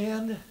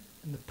stand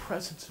in the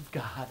presence of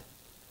God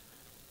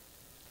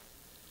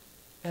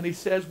and he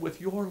says,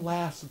 with your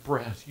last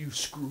breath, you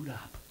screwed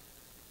up.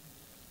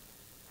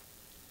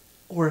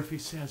 Or if he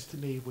says to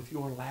me, with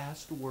your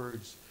last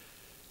words,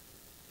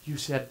 you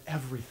said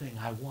everything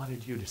I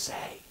wanted you to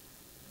say.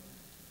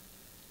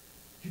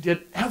 You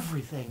did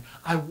everything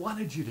I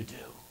wanted you to do.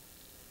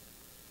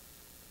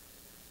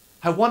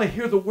 I want to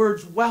hear the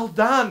words, well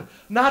done,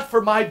 not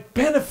for my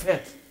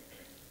benefit.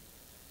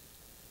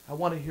 I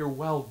want to hear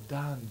well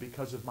done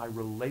because of my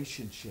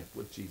relationship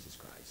with Jesus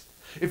Christ.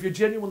 If you're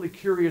genuinely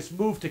curious,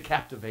 move to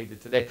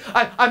Captivated today.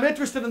 I'm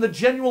interested in the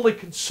genuinely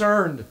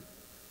concerned.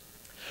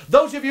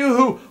 Those of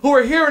you who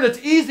are here and it's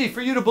easy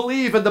for you to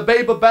believe in the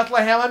babe of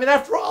Bethlehem. I mean,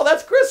 after all,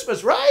 that's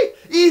Christmas, right?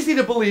 Easy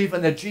to believe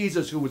in the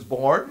Jesus who was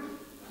born.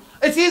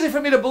 It's easy for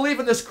me to believe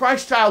in this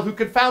Christ child who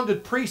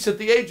confounded priests at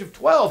the age of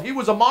 12. He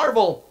was a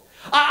marvel.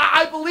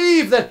 I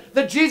believe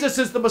that Jesus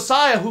is the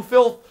Messiah who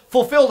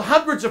fulfilled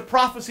hundreds of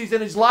prophecies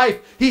in his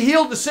life. He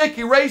healed the sick.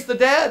 He raised the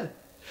dead.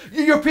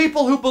 You're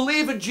people who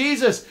believe in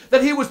Jesus,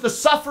 that he was the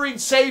suffering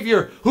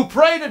Savior who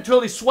prayed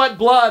until he sweat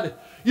blood.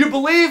 You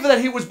believe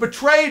that he was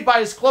betrayed by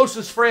his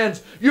closest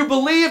friends. You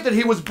believe that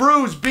he was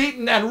bruised,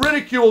 beaten, and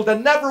ridiculed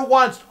and never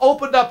once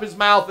opened up his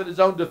mouth in his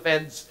own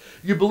defense.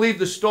 You believe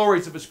the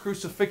stories of his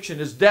crucifixion,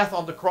 his death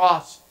on the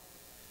cross.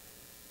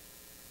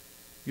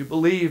 You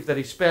believe that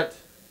he spent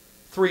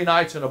 3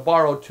 nights in a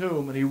borrowed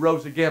tomb and he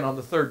rose again on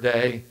the 3rd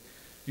day.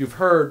 You've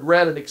heard,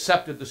 read, and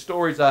accepted the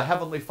stories of a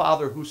Heavenly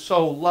Father who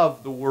so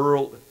loved the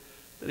world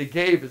that he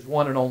gave his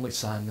one and only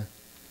Son.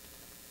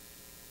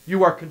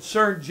 You are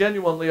concerned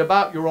genuinely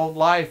about your own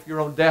life,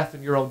 your own death,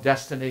 and your own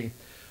destiny.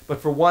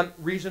 But for one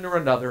reason or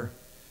another,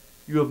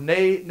 you have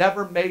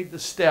never made the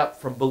step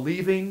from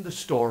believing the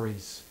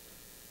stories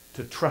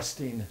to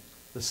trusting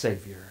the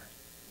Savior.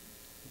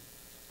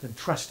 Then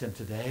trust him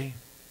today.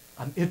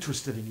 I'm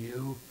interested in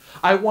you.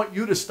 I want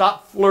you to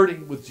stop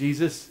flirting with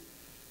Jesus.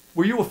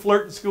 Were you a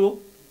flirt in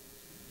school?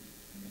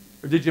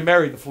 Or did you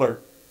marry the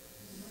flirt?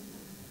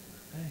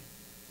 Hey.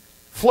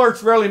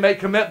 Flirts rarely make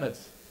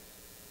commitments.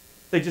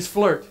 They just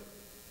flirt.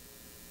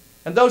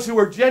 And those who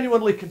are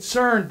genuinely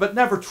concerned but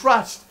never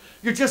trust,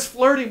 you're just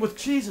flirting with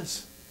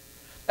Jesus.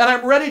 And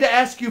I'm ready to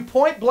ask you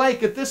point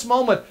blank at this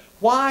moment,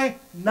 why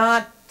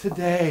not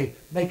today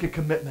make a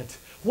commitment?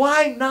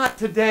 Why not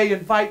today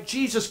invite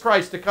Jesus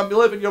Christ to come to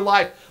live in your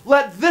life?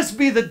 Let this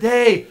be the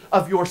day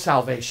of your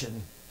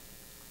salvation.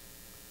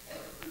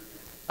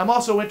 I'm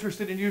also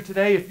interested in you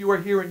today if you are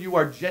here and you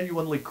are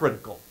genuinely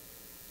critical.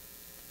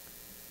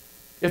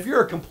 If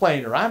you're a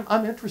complainer,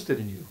 I'm interested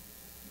in you.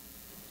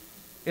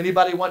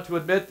 Anybody want to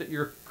admit that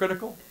you're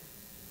critical?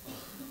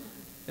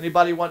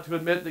 Anybody want to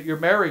admit that you're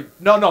married?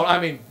 No,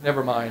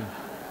 never mind.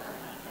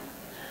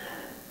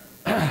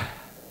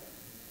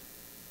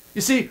 You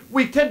see,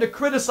 we tend to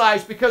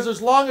criticize because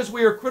as long as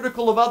we are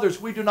critical of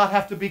others, we do not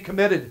have to be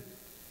committed.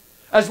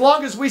 As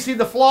long as we see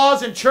the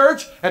flaws in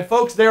church, and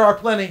folks, there are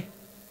plenty.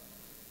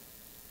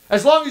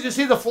 As long as you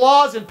see the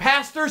flaws in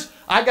pastors,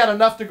 I got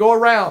enough to go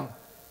around.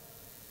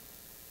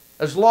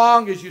 As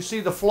long as you see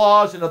the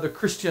flaws in other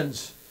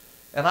Christians,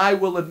 and I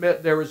will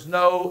admit there is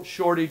no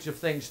shortage of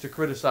things to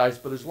criticize,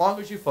 but as long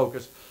as you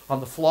focus on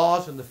the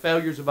flaws and the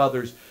failures of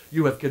others,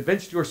 you have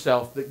convinced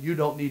yourself that you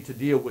don't need to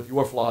deal with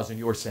your flaws and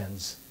your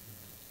sins.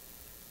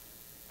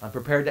 I'm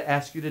prepared to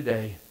ask you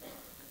today,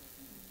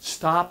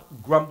 stop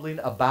grumbling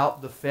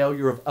about the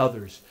failure of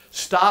others.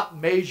 Stop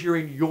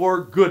measuring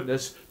your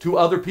goodness to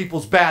other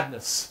people's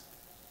badness.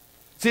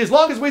 See, as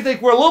long as we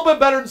think we're a little bit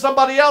better than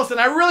somebody else, and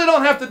I really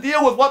don't have to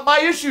deal with what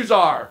my issues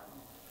are.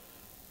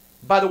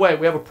 By the way,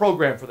 we have a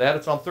program for that.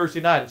 It's on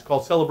Thursday night. It's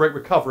called Celebrate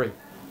Recovery.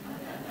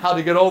 How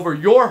to get over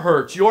your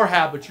hurts, your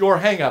habits, your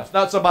hang-ups,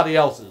 not somebody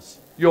else's,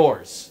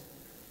 yours.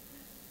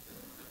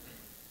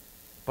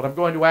 But I'm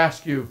going to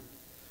ask you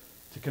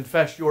to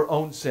confess your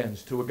own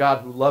sins to a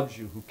God who loves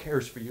you, who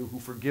cares for you, who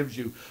forgives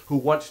you, who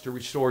wants to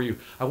restore you.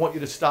 I want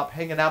you to stop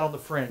hanging out on the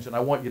fringe, and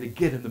I want you to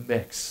get in the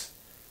mix.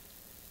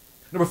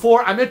 Number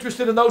 4, I'm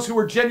interested in those who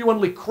are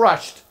genuinely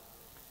crushed.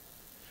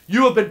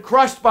 You have been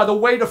crushed by the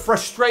weight of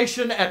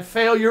frustration and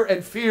failure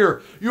and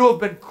fear. You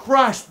have been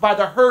crushed by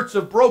the hurts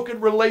of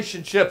broken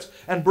relationships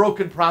and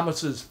broken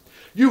promises.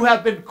 You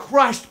have been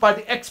crushed by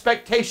the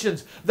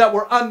expectations that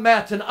were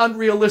unmet and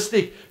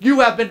unrealistic. You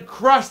have been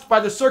crushed by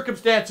the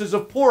circumstances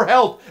of poor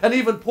health and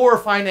even poor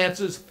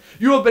finances.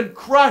 You have been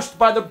crushed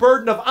by the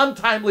burden of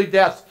untimely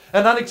deaths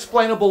and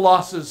unexplainable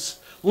losses.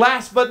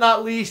 Last but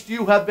not least,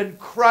 you have been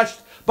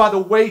crushed by the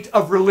weight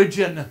of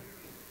religion.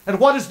 And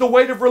what is the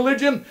weight of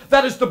religion?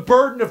 That is the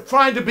burden of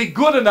trying to be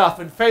good enough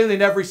and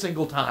failing every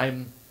single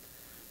time.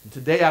 And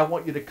today I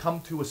want you to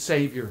come to a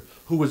Savior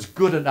who is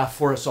good enough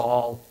for us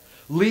all.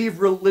 Leave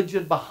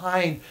religion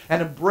behind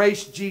and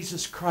embrace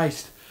Jesus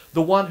Christ,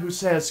 the one who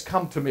says,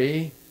 come to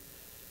me.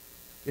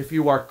 If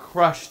you are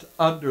crushed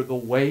under the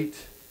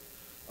weight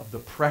of the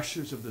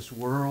pressures of this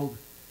world,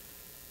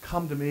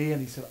 come to me.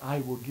 And he said,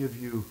 I will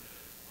give you,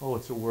 oh,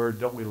 it's a word,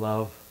 don't we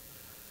love?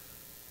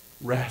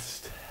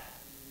 Rest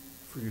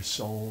for your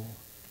soul,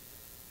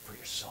 for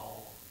your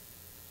soul.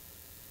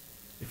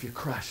 If you're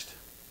crushed.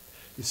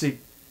 You see,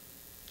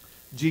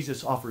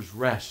 Jesus offers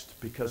rest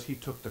because he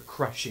took the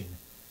crushing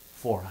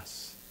for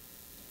us.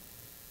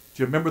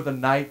 Do you remember the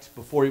night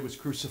before he was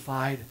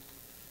crucified?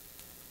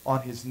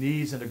 On his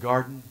knees in a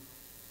garden?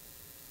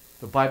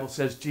 The Bible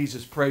says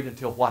Jesus prayed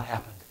until what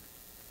happened?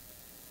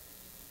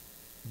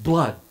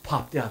 Blood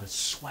popped out as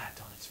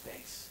sweat on his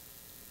face.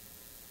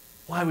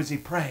 Why was he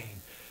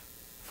praying?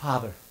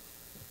 Father,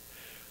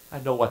 I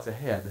know what's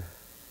ahead.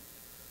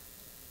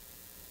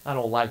 I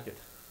don't like it.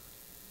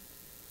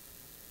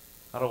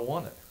 I don't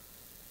want it.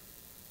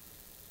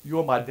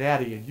 You're my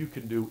daddy and you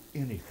can do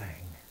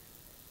anything.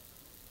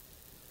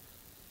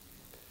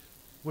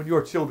 When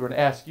your children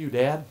ask you,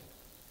 Dad,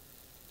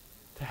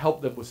 to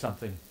help them with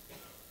something,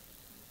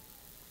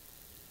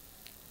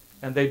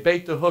 and they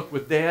bait the hook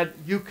with, Dad,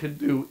 you can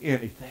do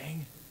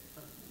anything.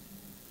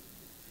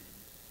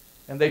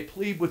 And they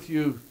plead with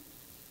you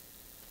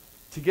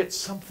to get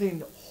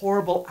something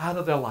horrible out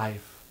of their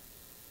life.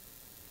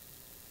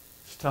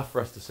 It's tough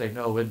for us to say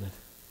no, isn't it?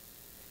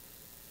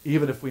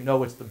 Even if we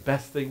know it's the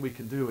best thing we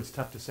can do, it's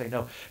tough to say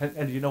no.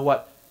 And you know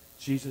what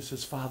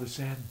Jesus' Father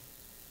said?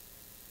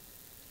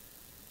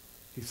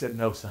 He said,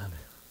 no, son.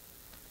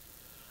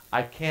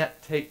 I can't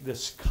take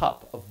this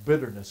cup of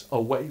bitterness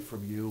away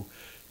from you.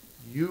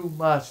 You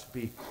must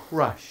be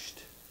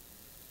crushed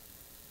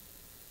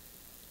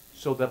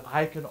so that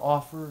I can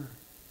offer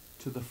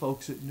to the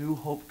folks at New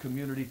Hope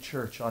Community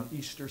Church on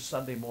Easter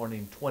Sunday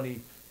morning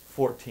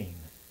 2014,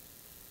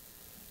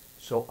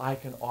 so I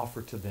can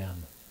offer to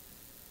them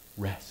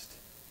rest.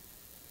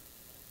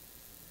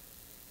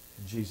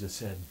 And Jesus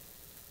said,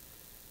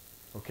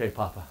 okay,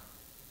 Papa,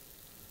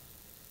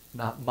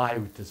 not my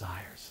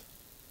desires,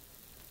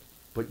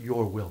 but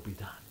your will be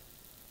done.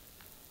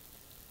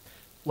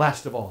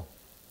 Last of all,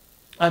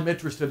 I'm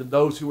interested in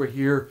those who are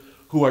here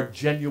who are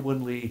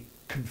genuinely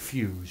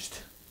confused.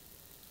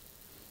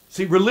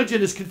 See,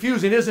 religion is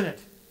confusing, isn't it?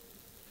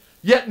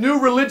 Yet new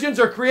religions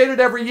are created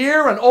every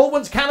year and old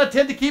ones kind of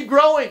tend to keep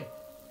growing.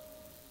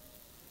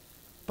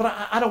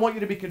 But I don't want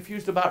you to be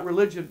confused about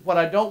religion. What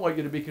I don't want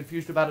you to be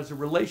confused about is a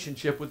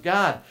relationship with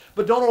God.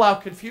 But don't allow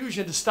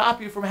confusion to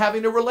stop you from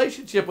having a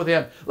relationship with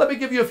Him. Let me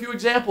give you a few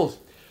examples.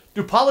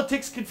 Do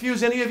politics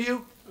confuse any of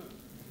you?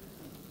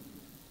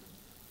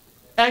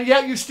 And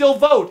yet you still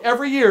vote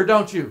every year,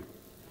 don't you?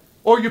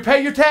 Or you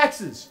pay your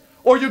taxes.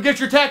 Or you get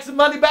your tax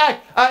money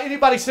back.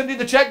 Anybody sending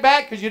the check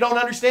back because you don't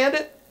understand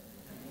it?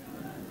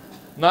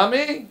 Not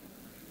me.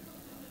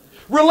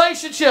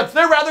 Relationships,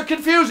 they're rather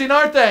confusing,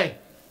 aren't they?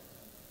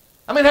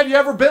 I mean, have you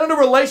ever been in a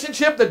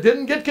relationship that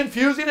didn't get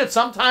confusing at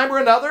some time or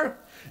another?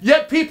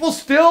 Yet people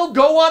still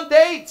go on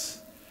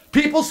dates.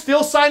 People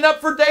still sign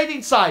up for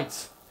dating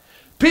sites.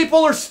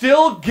 People are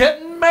still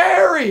getting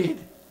married.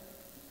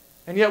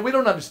 And yet we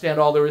don't understand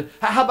all there is.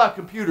 How about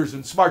computers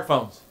and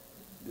smartphones?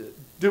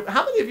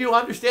 How many of you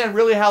understand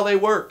really how they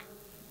work?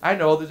 I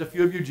know there's a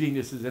few of you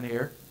geniuses in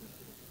here,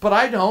 but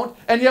I don't.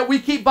 And yet we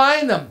keep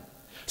buying them.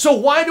 So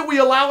why do we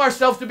allow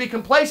ourselves to be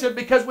complacent?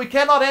 Because we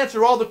cannot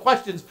answer all the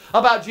questions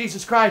about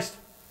Jesus Christ.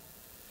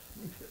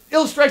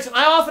 Illustration,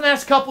 I often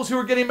ask couples who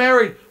are getting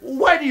married,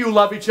 why do you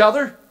love each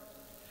other?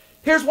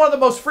 Here's one of the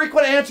most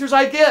frequent answers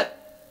I get.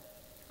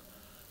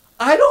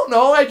 I don't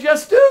know, I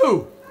just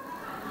do.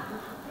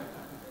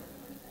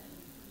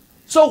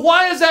 So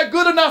why is that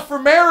good enough for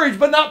marriage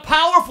but not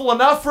powerful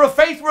enough for a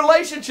faith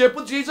relationship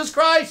with Jesus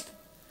Christ?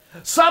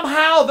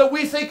 Somehow that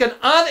we think an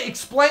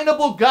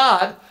unexplainable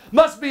God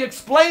must be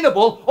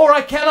explainable or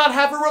I cannot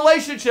have a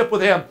relationship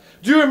with Him.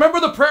 Do you remember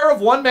the prayer of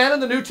one man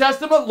in the New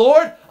Testament?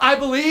 Lord, I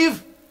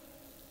believe.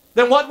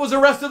 Then what was the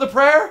rest of the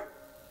prayer?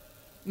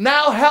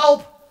 Now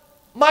help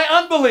my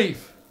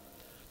unbelief.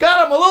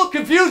 God, I'm a little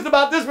confused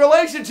about this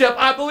relationship.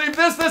 I believe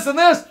this, this, and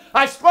this.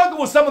 I struggle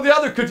with some of the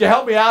other. Could you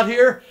help me out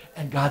here?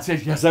 And God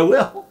says, yes, I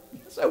will.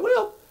 Yes, I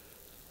will.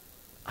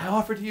 I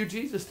offer to you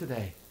Jesus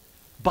today.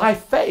 By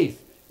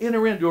faith,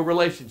 enter into a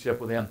relationship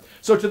with Him.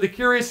 So to the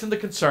curious and the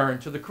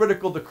concerned, to the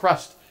critical, the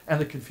crushed,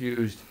 and the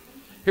confused,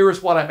 here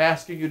is what I'm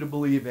asking you to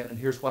believe in, and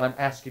here's what I'm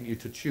asking you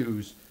to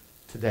choose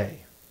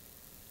today.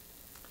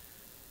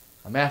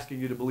 I'm asking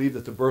you to believe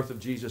that the birth of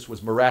Jesus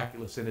was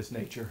miraculous in its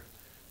nature.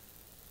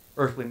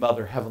 Earthly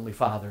mother, heavenly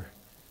Father.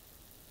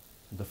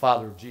 And the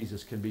Father of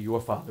Jesus can be your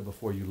Father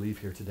before you leave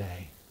here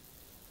today.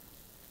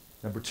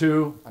 Number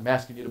two, I'm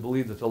asking you to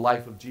believe that the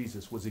life of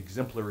Jesus was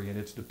exemplary in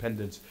its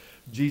dependence.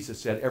 Jesus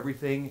said,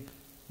 everything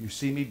you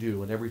see me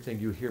do and everything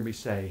you hear me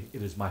say,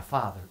 it is my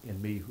Father in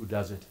me who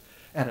does it.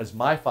 And as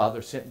my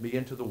Father sent me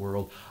into the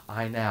world,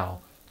 I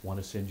now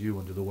want to send you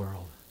into the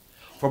world.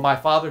 For my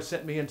Father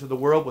sent me into the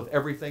world with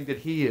everything that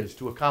he is,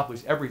 to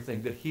accomplish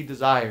everything that he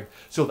desired,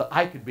 so that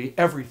I could be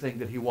everything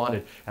that he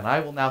wanted. And I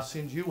will now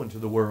send you into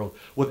the world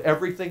with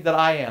everything that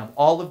I am,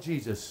 all of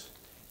Jesus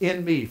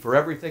in me, for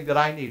everything that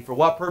I need. For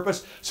what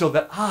purpose? So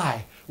that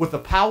I, with the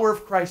power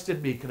of Christ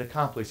in me, can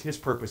accomplish his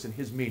purpose and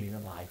his meaning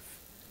in life.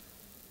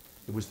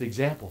 It was the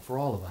example for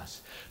all of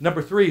us.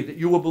 Number 3, that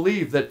you will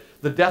believe that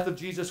the death of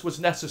Jesus was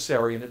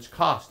necessary in its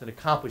cost and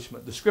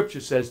accomplishment. The scripture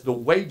says the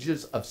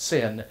wages of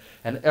sin,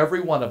 and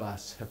every one of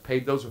us have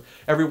paid those.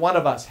 Every one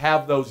of us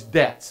have those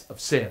debts of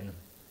sin.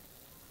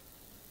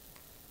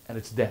 And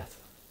it's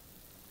death.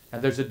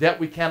 And there's a debt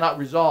we cannot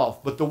resolve.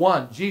 But the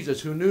one,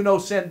 Jesus, who knew no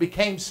sin,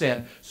 became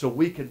sin so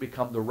we can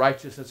become the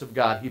righteousness of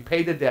God. He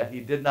paid a debt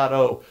he did not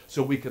owe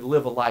so we could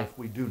live a life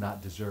we do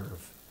not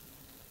deserve.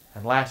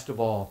 And last of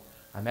all,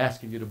 I'm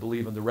asking you to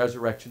believe in the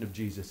resurrection of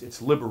Jesus.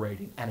 It's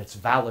liberating and it's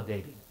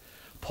validating.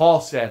 Paul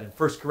said in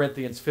 1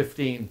 Corinthians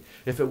 15,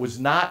 if it was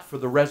not for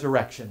the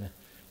resurrection,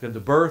 then the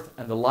birth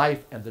and the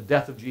life and the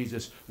death of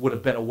Jesus would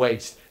have been a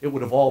waste. It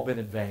would have all been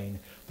in vain.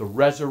 The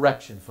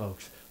resurrection,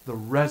 folks, the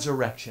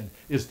resurrection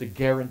is the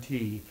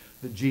guarantee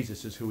that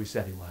Jesus is who he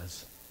said he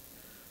was.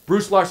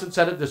 Bruce Larson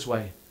said it this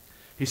way.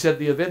 He said,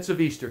 the events of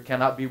Easter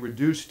cannot be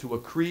reduced to a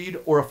creed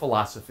or a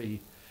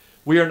philosophy.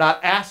 We are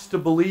not asked to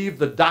believe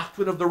the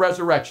doctrine of the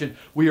resurrection.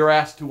 We are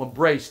asked to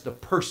embrace the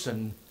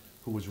person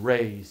who was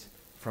raised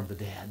from the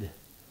dead.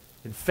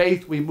 In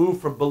faith, we move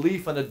from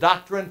belief in a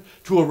doctrine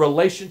to a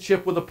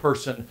relationship with a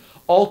person.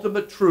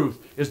 Ultimate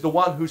truth is the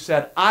one who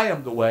said, I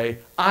am the way,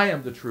 I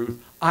am the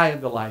truth, I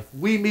am the life.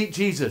 We meet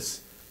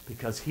Jesus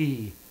because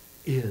he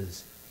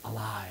is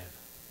alive.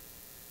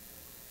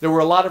 There were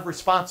a lot of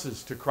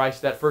responses to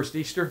Christ that first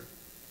Easter.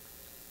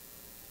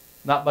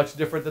 Not much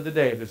different than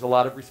today. There's a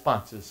lot of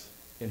responses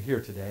in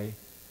here today.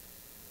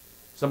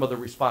 Some of the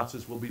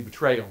responses will be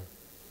betrayal.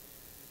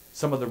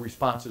 Some of the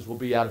responses will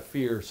be out of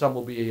fear. Some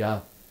will be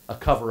a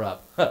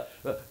cover-up.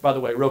 By the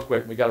way, real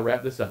quick, we got to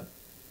wrap this up.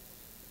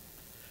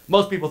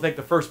 Most people think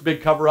the first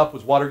big cover-up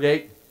was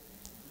Watergate.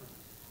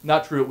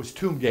 Not true. It was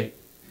Tombgate.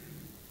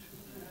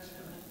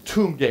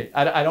 Tombgate.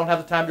 I don't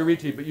have the time to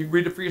read to you, but you can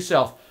read it for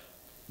yourself.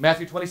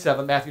 Matthew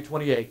 27, Matthew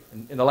 28.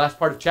 In the last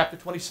part of chapter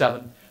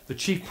 27, the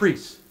chief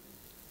priests,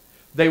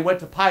 they went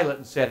to Pilate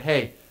and said,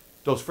 hey,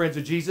 those friends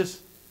of Jesus,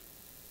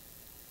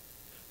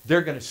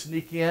 they're going to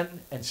sneak in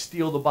and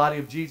steal the body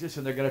of Jesus,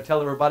 and they're going to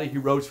tell everybody he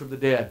rose from the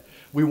dead.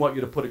 We want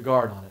you to put a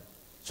guard on it.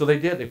 So they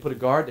did. They put a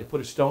guard, they put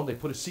a stone, they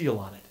put a seal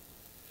on it.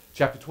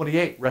 Chapter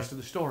 28, rest of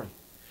the story.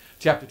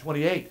 Chapter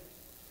 28,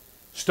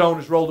 stone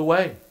is rolled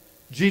away.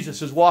 Jesus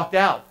has walked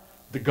out.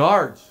 The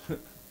guards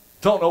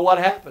don't know what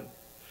happened.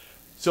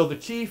 So the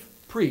chief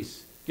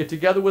priests get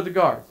together with the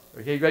guards.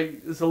 Okay,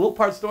 this is a little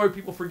part of the story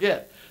people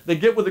forget. They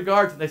get with the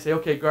guards and they say,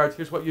 okay, guards,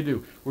 here's what you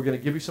do. We're going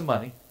to give you some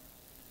money.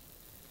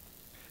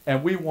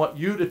 And we want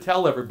you to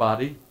tell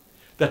everybody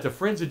that the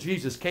friends of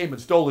Jesus came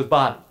and stole his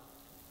body.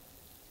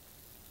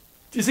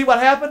 Do you see what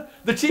happened?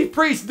 The chief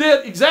priests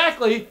did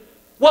exactly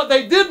what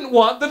they didn't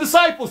want the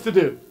disciples to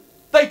do.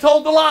 They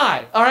told the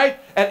lie. All right?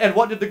 And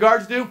what did the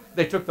guards do?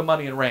 They took the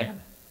money and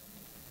ran.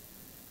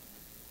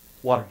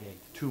 Watergate,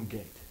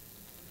 Tombgate.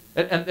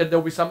 And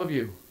there'll be some of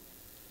you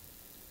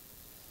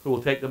who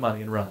will take the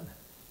money and run.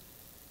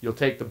 You'll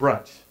take the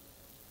brunch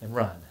and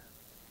run.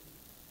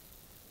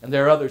 And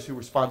there are others who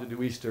responded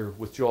to Easter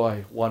with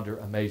joy, wonder,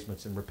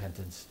 amazements, and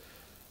repentance.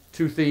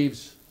 2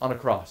 thieves on a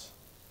cross.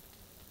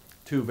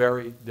 2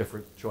 very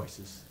different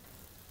choices.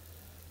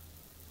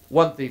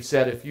 One thief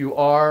said, if you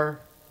are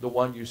the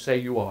one you say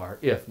you are,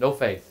 no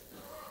faith,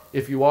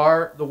 if you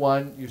are the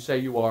one you say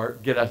you are,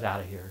 get us out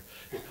of here.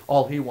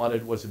 All he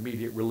wanted was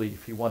immediate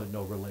relief. He wanted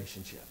no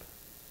relationship.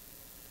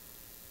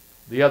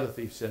 The other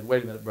thief said,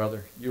 wait a minute,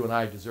 brother, you and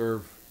I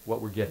deserve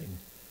what we're getting.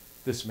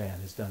 This man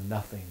has done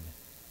nothing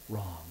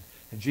wrong.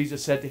 And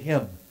Jesus said to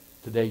him,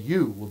 today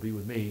you will be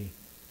with me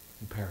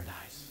in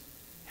paradise,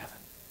 heaven.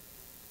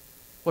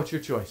 What's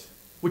your choice?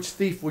 Which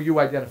thief will you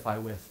identify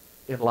with?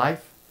 In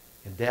life,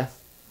 in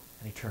death,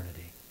 and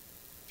eternity?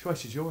 The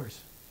choice is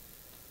yours.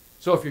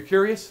 So if you're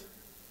curious,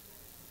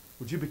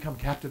 would you become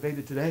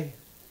captivated today?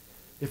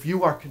 If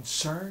you are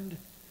concerned,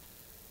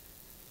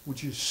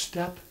 would you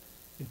step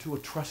into a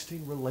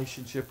trusting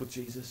relationship with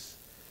Jesus?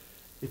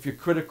 If you're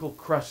critical,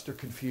 crushed, or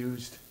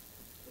confused,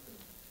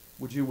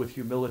 would you with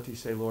humility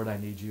say, Lord, I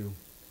need you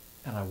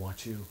and I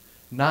want you,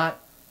 not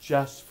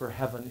just for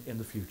heaven in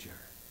the future,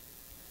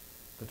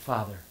 but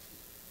Father,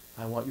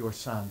 I want your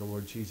Son, the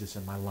Lord Jesus,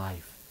 in my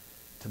life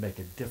to make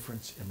a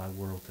difference in my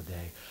world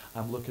today.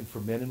 I'm looking for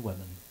men and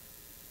women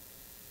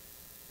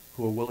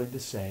who are willing to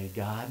say,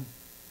 God,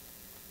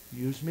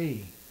 use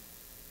me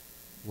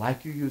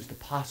like you used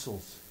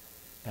apostles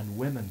and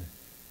women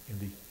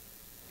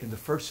in the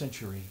first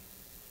century.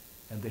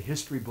 And the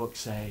history books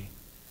say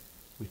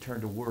we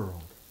turned a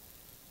world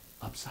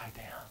upside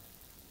down.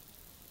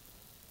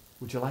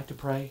 Would you like to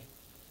pray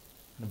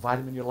and invite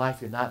him in your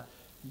life?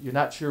 You're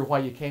not sure why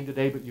you came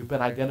today, but you've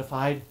been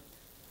identified.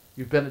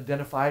 You've been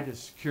identified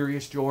as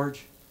Curious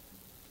George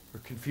or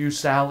Confused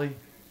Sally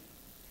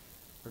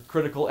or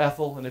Critical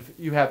Ethel, and if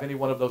you have any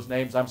one of those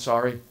names, I'm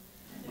sorry.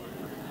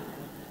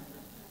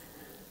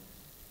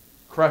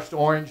 Crushed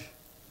Orange,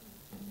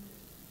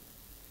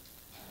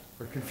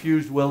 or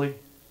Confused Willie,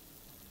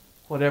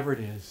 whatever it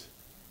is,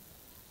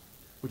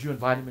 would you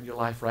invite him in your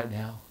life right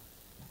now?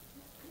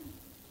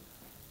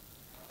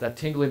 That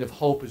tingling of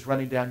hope is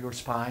running down your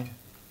spine.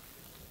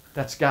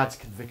 That's God's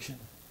conviction.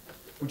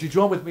 Would you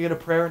join with me in a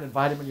prayer and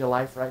invite him in your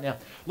life right now?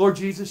 Lord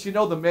Jesus, you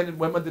know the men and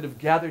women that have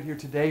gathered here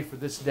today for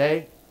this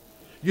day.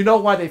 You know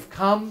why they've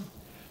come.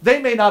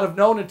 They may not have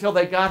known until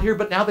they got here,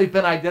 but now they've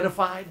been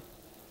identified.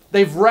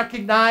 They've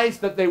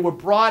recognized that they were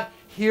brought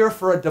here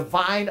for a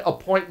divine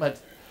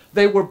appointment.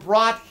 They were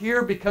brought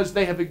here because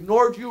they have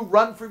ignored you,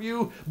 run from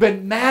you,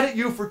 been mad at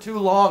you for too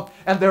long,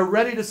 and they're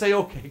ready to say,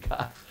 okay,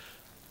 God,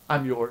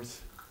 I'm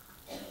yours.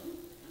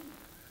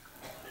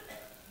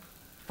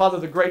 Father,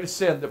 the greatest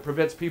sin that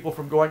prevents people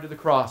from going to the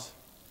cross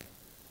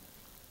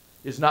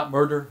is not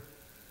murder.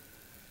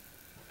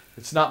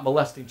 It's not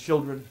molesting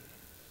children.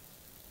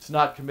 It's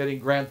not committing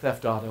grand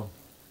theft auto.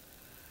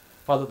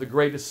 Father, the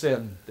greatest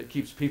sin that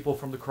keeps people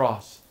from the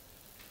cross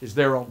is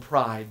their own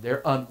pride,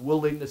 their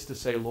unwillingness to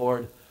say,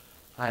 Lord,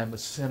 I am a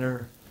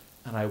sinner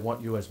and I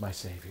want you as my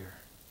Savior.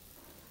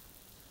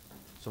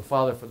 So,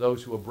 Father, for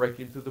those who are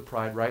breaking through the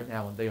pride right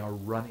now and they are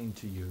running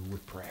to you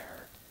with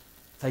prayer,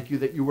 thank you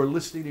that you are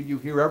listening and you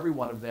hear every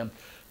one of them.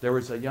 There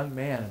is a young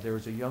man and there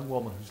is a young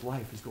woman whose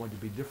life is going to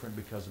be different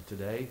because of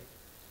today.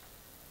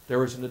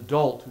 There is an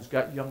adult who's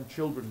got young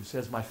children who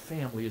says, my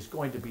family is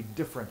going to be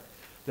different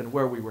than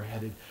where we were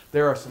headed.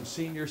 There are some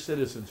senior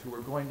citizens who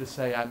are going to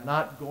say, I'm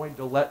not going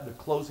to let the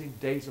closing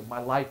days of my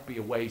life be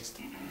a waste.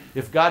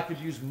 If God could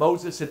use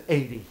Moses at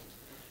 80,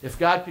 if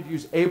God could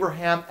use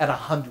Abraham at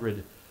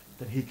 100,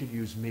 then he can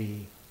use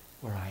me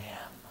where I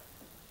am.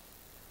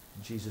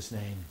 In Jesus'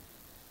 name,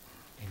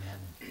 amen.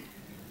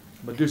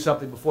 I'm going to do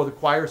something before the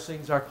choir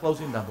sings our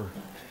closing number.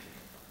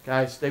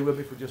 Guys, stay with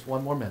me for just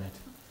one more minute.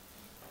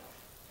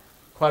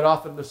 Quite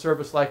often in a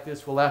service like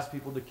this, we'll ask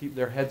people to keep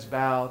their heads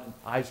bowed and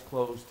eyes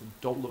closed and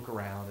don't look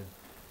around. And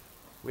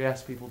we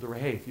ask people to,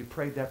 hey, if you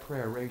prayed that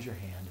prayer, raise your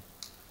hand.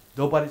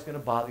 Nobody's going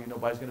to bother you.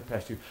 Nobody's going to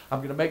pest you. I'm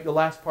going to make the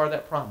last part of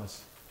that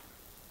promise.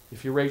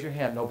 If you raise your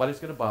hand, nobody's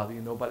going to bother you.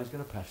 Nobody's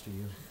going to pester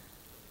you.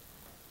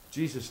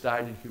 Jesus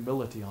died in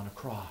humility on a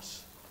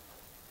cross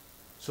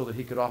so that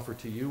he could offer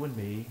to you and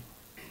me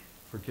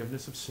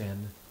forgiveness of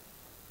sin,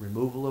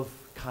 removal of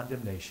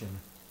condemnation,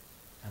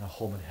 and a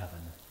home in heaven.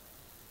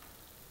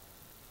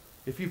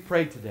 If you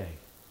prayed today,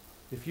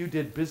 if you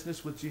did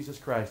business with Jesus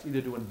Christ,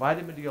 either to invite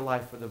him into your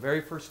life for the very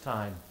first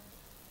time,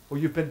 or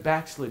you've been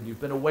backslidden,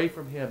 you've been away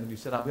from him, and you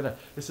said,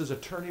 this is a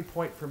turning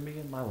point for me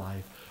in my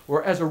life,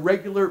 or as a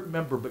regular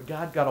member, but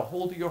God got a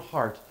hold of your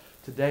heart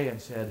today and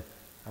said,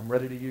 I'm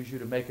ready to use you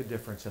to make a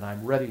difference, and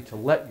I'm ready to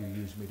let you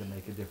use me to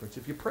make a difference.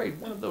 If you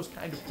prayed one of those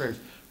kind of prayers,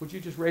 would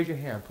you just raise your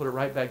hand, put it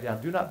right back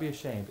down? Do not be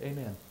ashamed.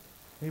 Amen.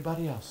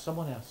 Anybody else?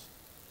 Someone else?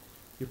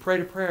 You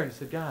prayed a prayer and you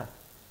said, God,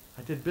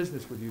 I did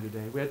business with you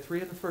today. We had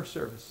 3 in the first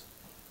service.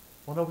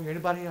 One over here.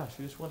 Anybody else?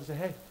 You just want to say,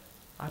 hey,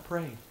 I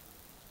prayed.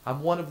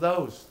 I'm one of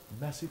those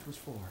the message was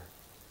for.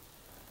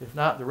 If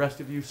not, the rest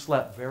of you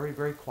slept very,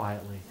 very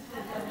quietly.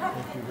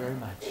 Thank you very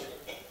much.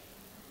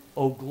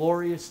 Oh,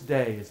 glorious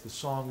day is the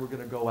song we're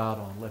going to go out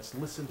on. Let's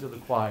listen to the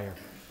choir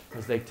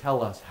as they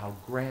tell us how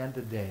grand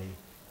a day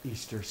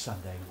Easter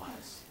Sunday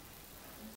was.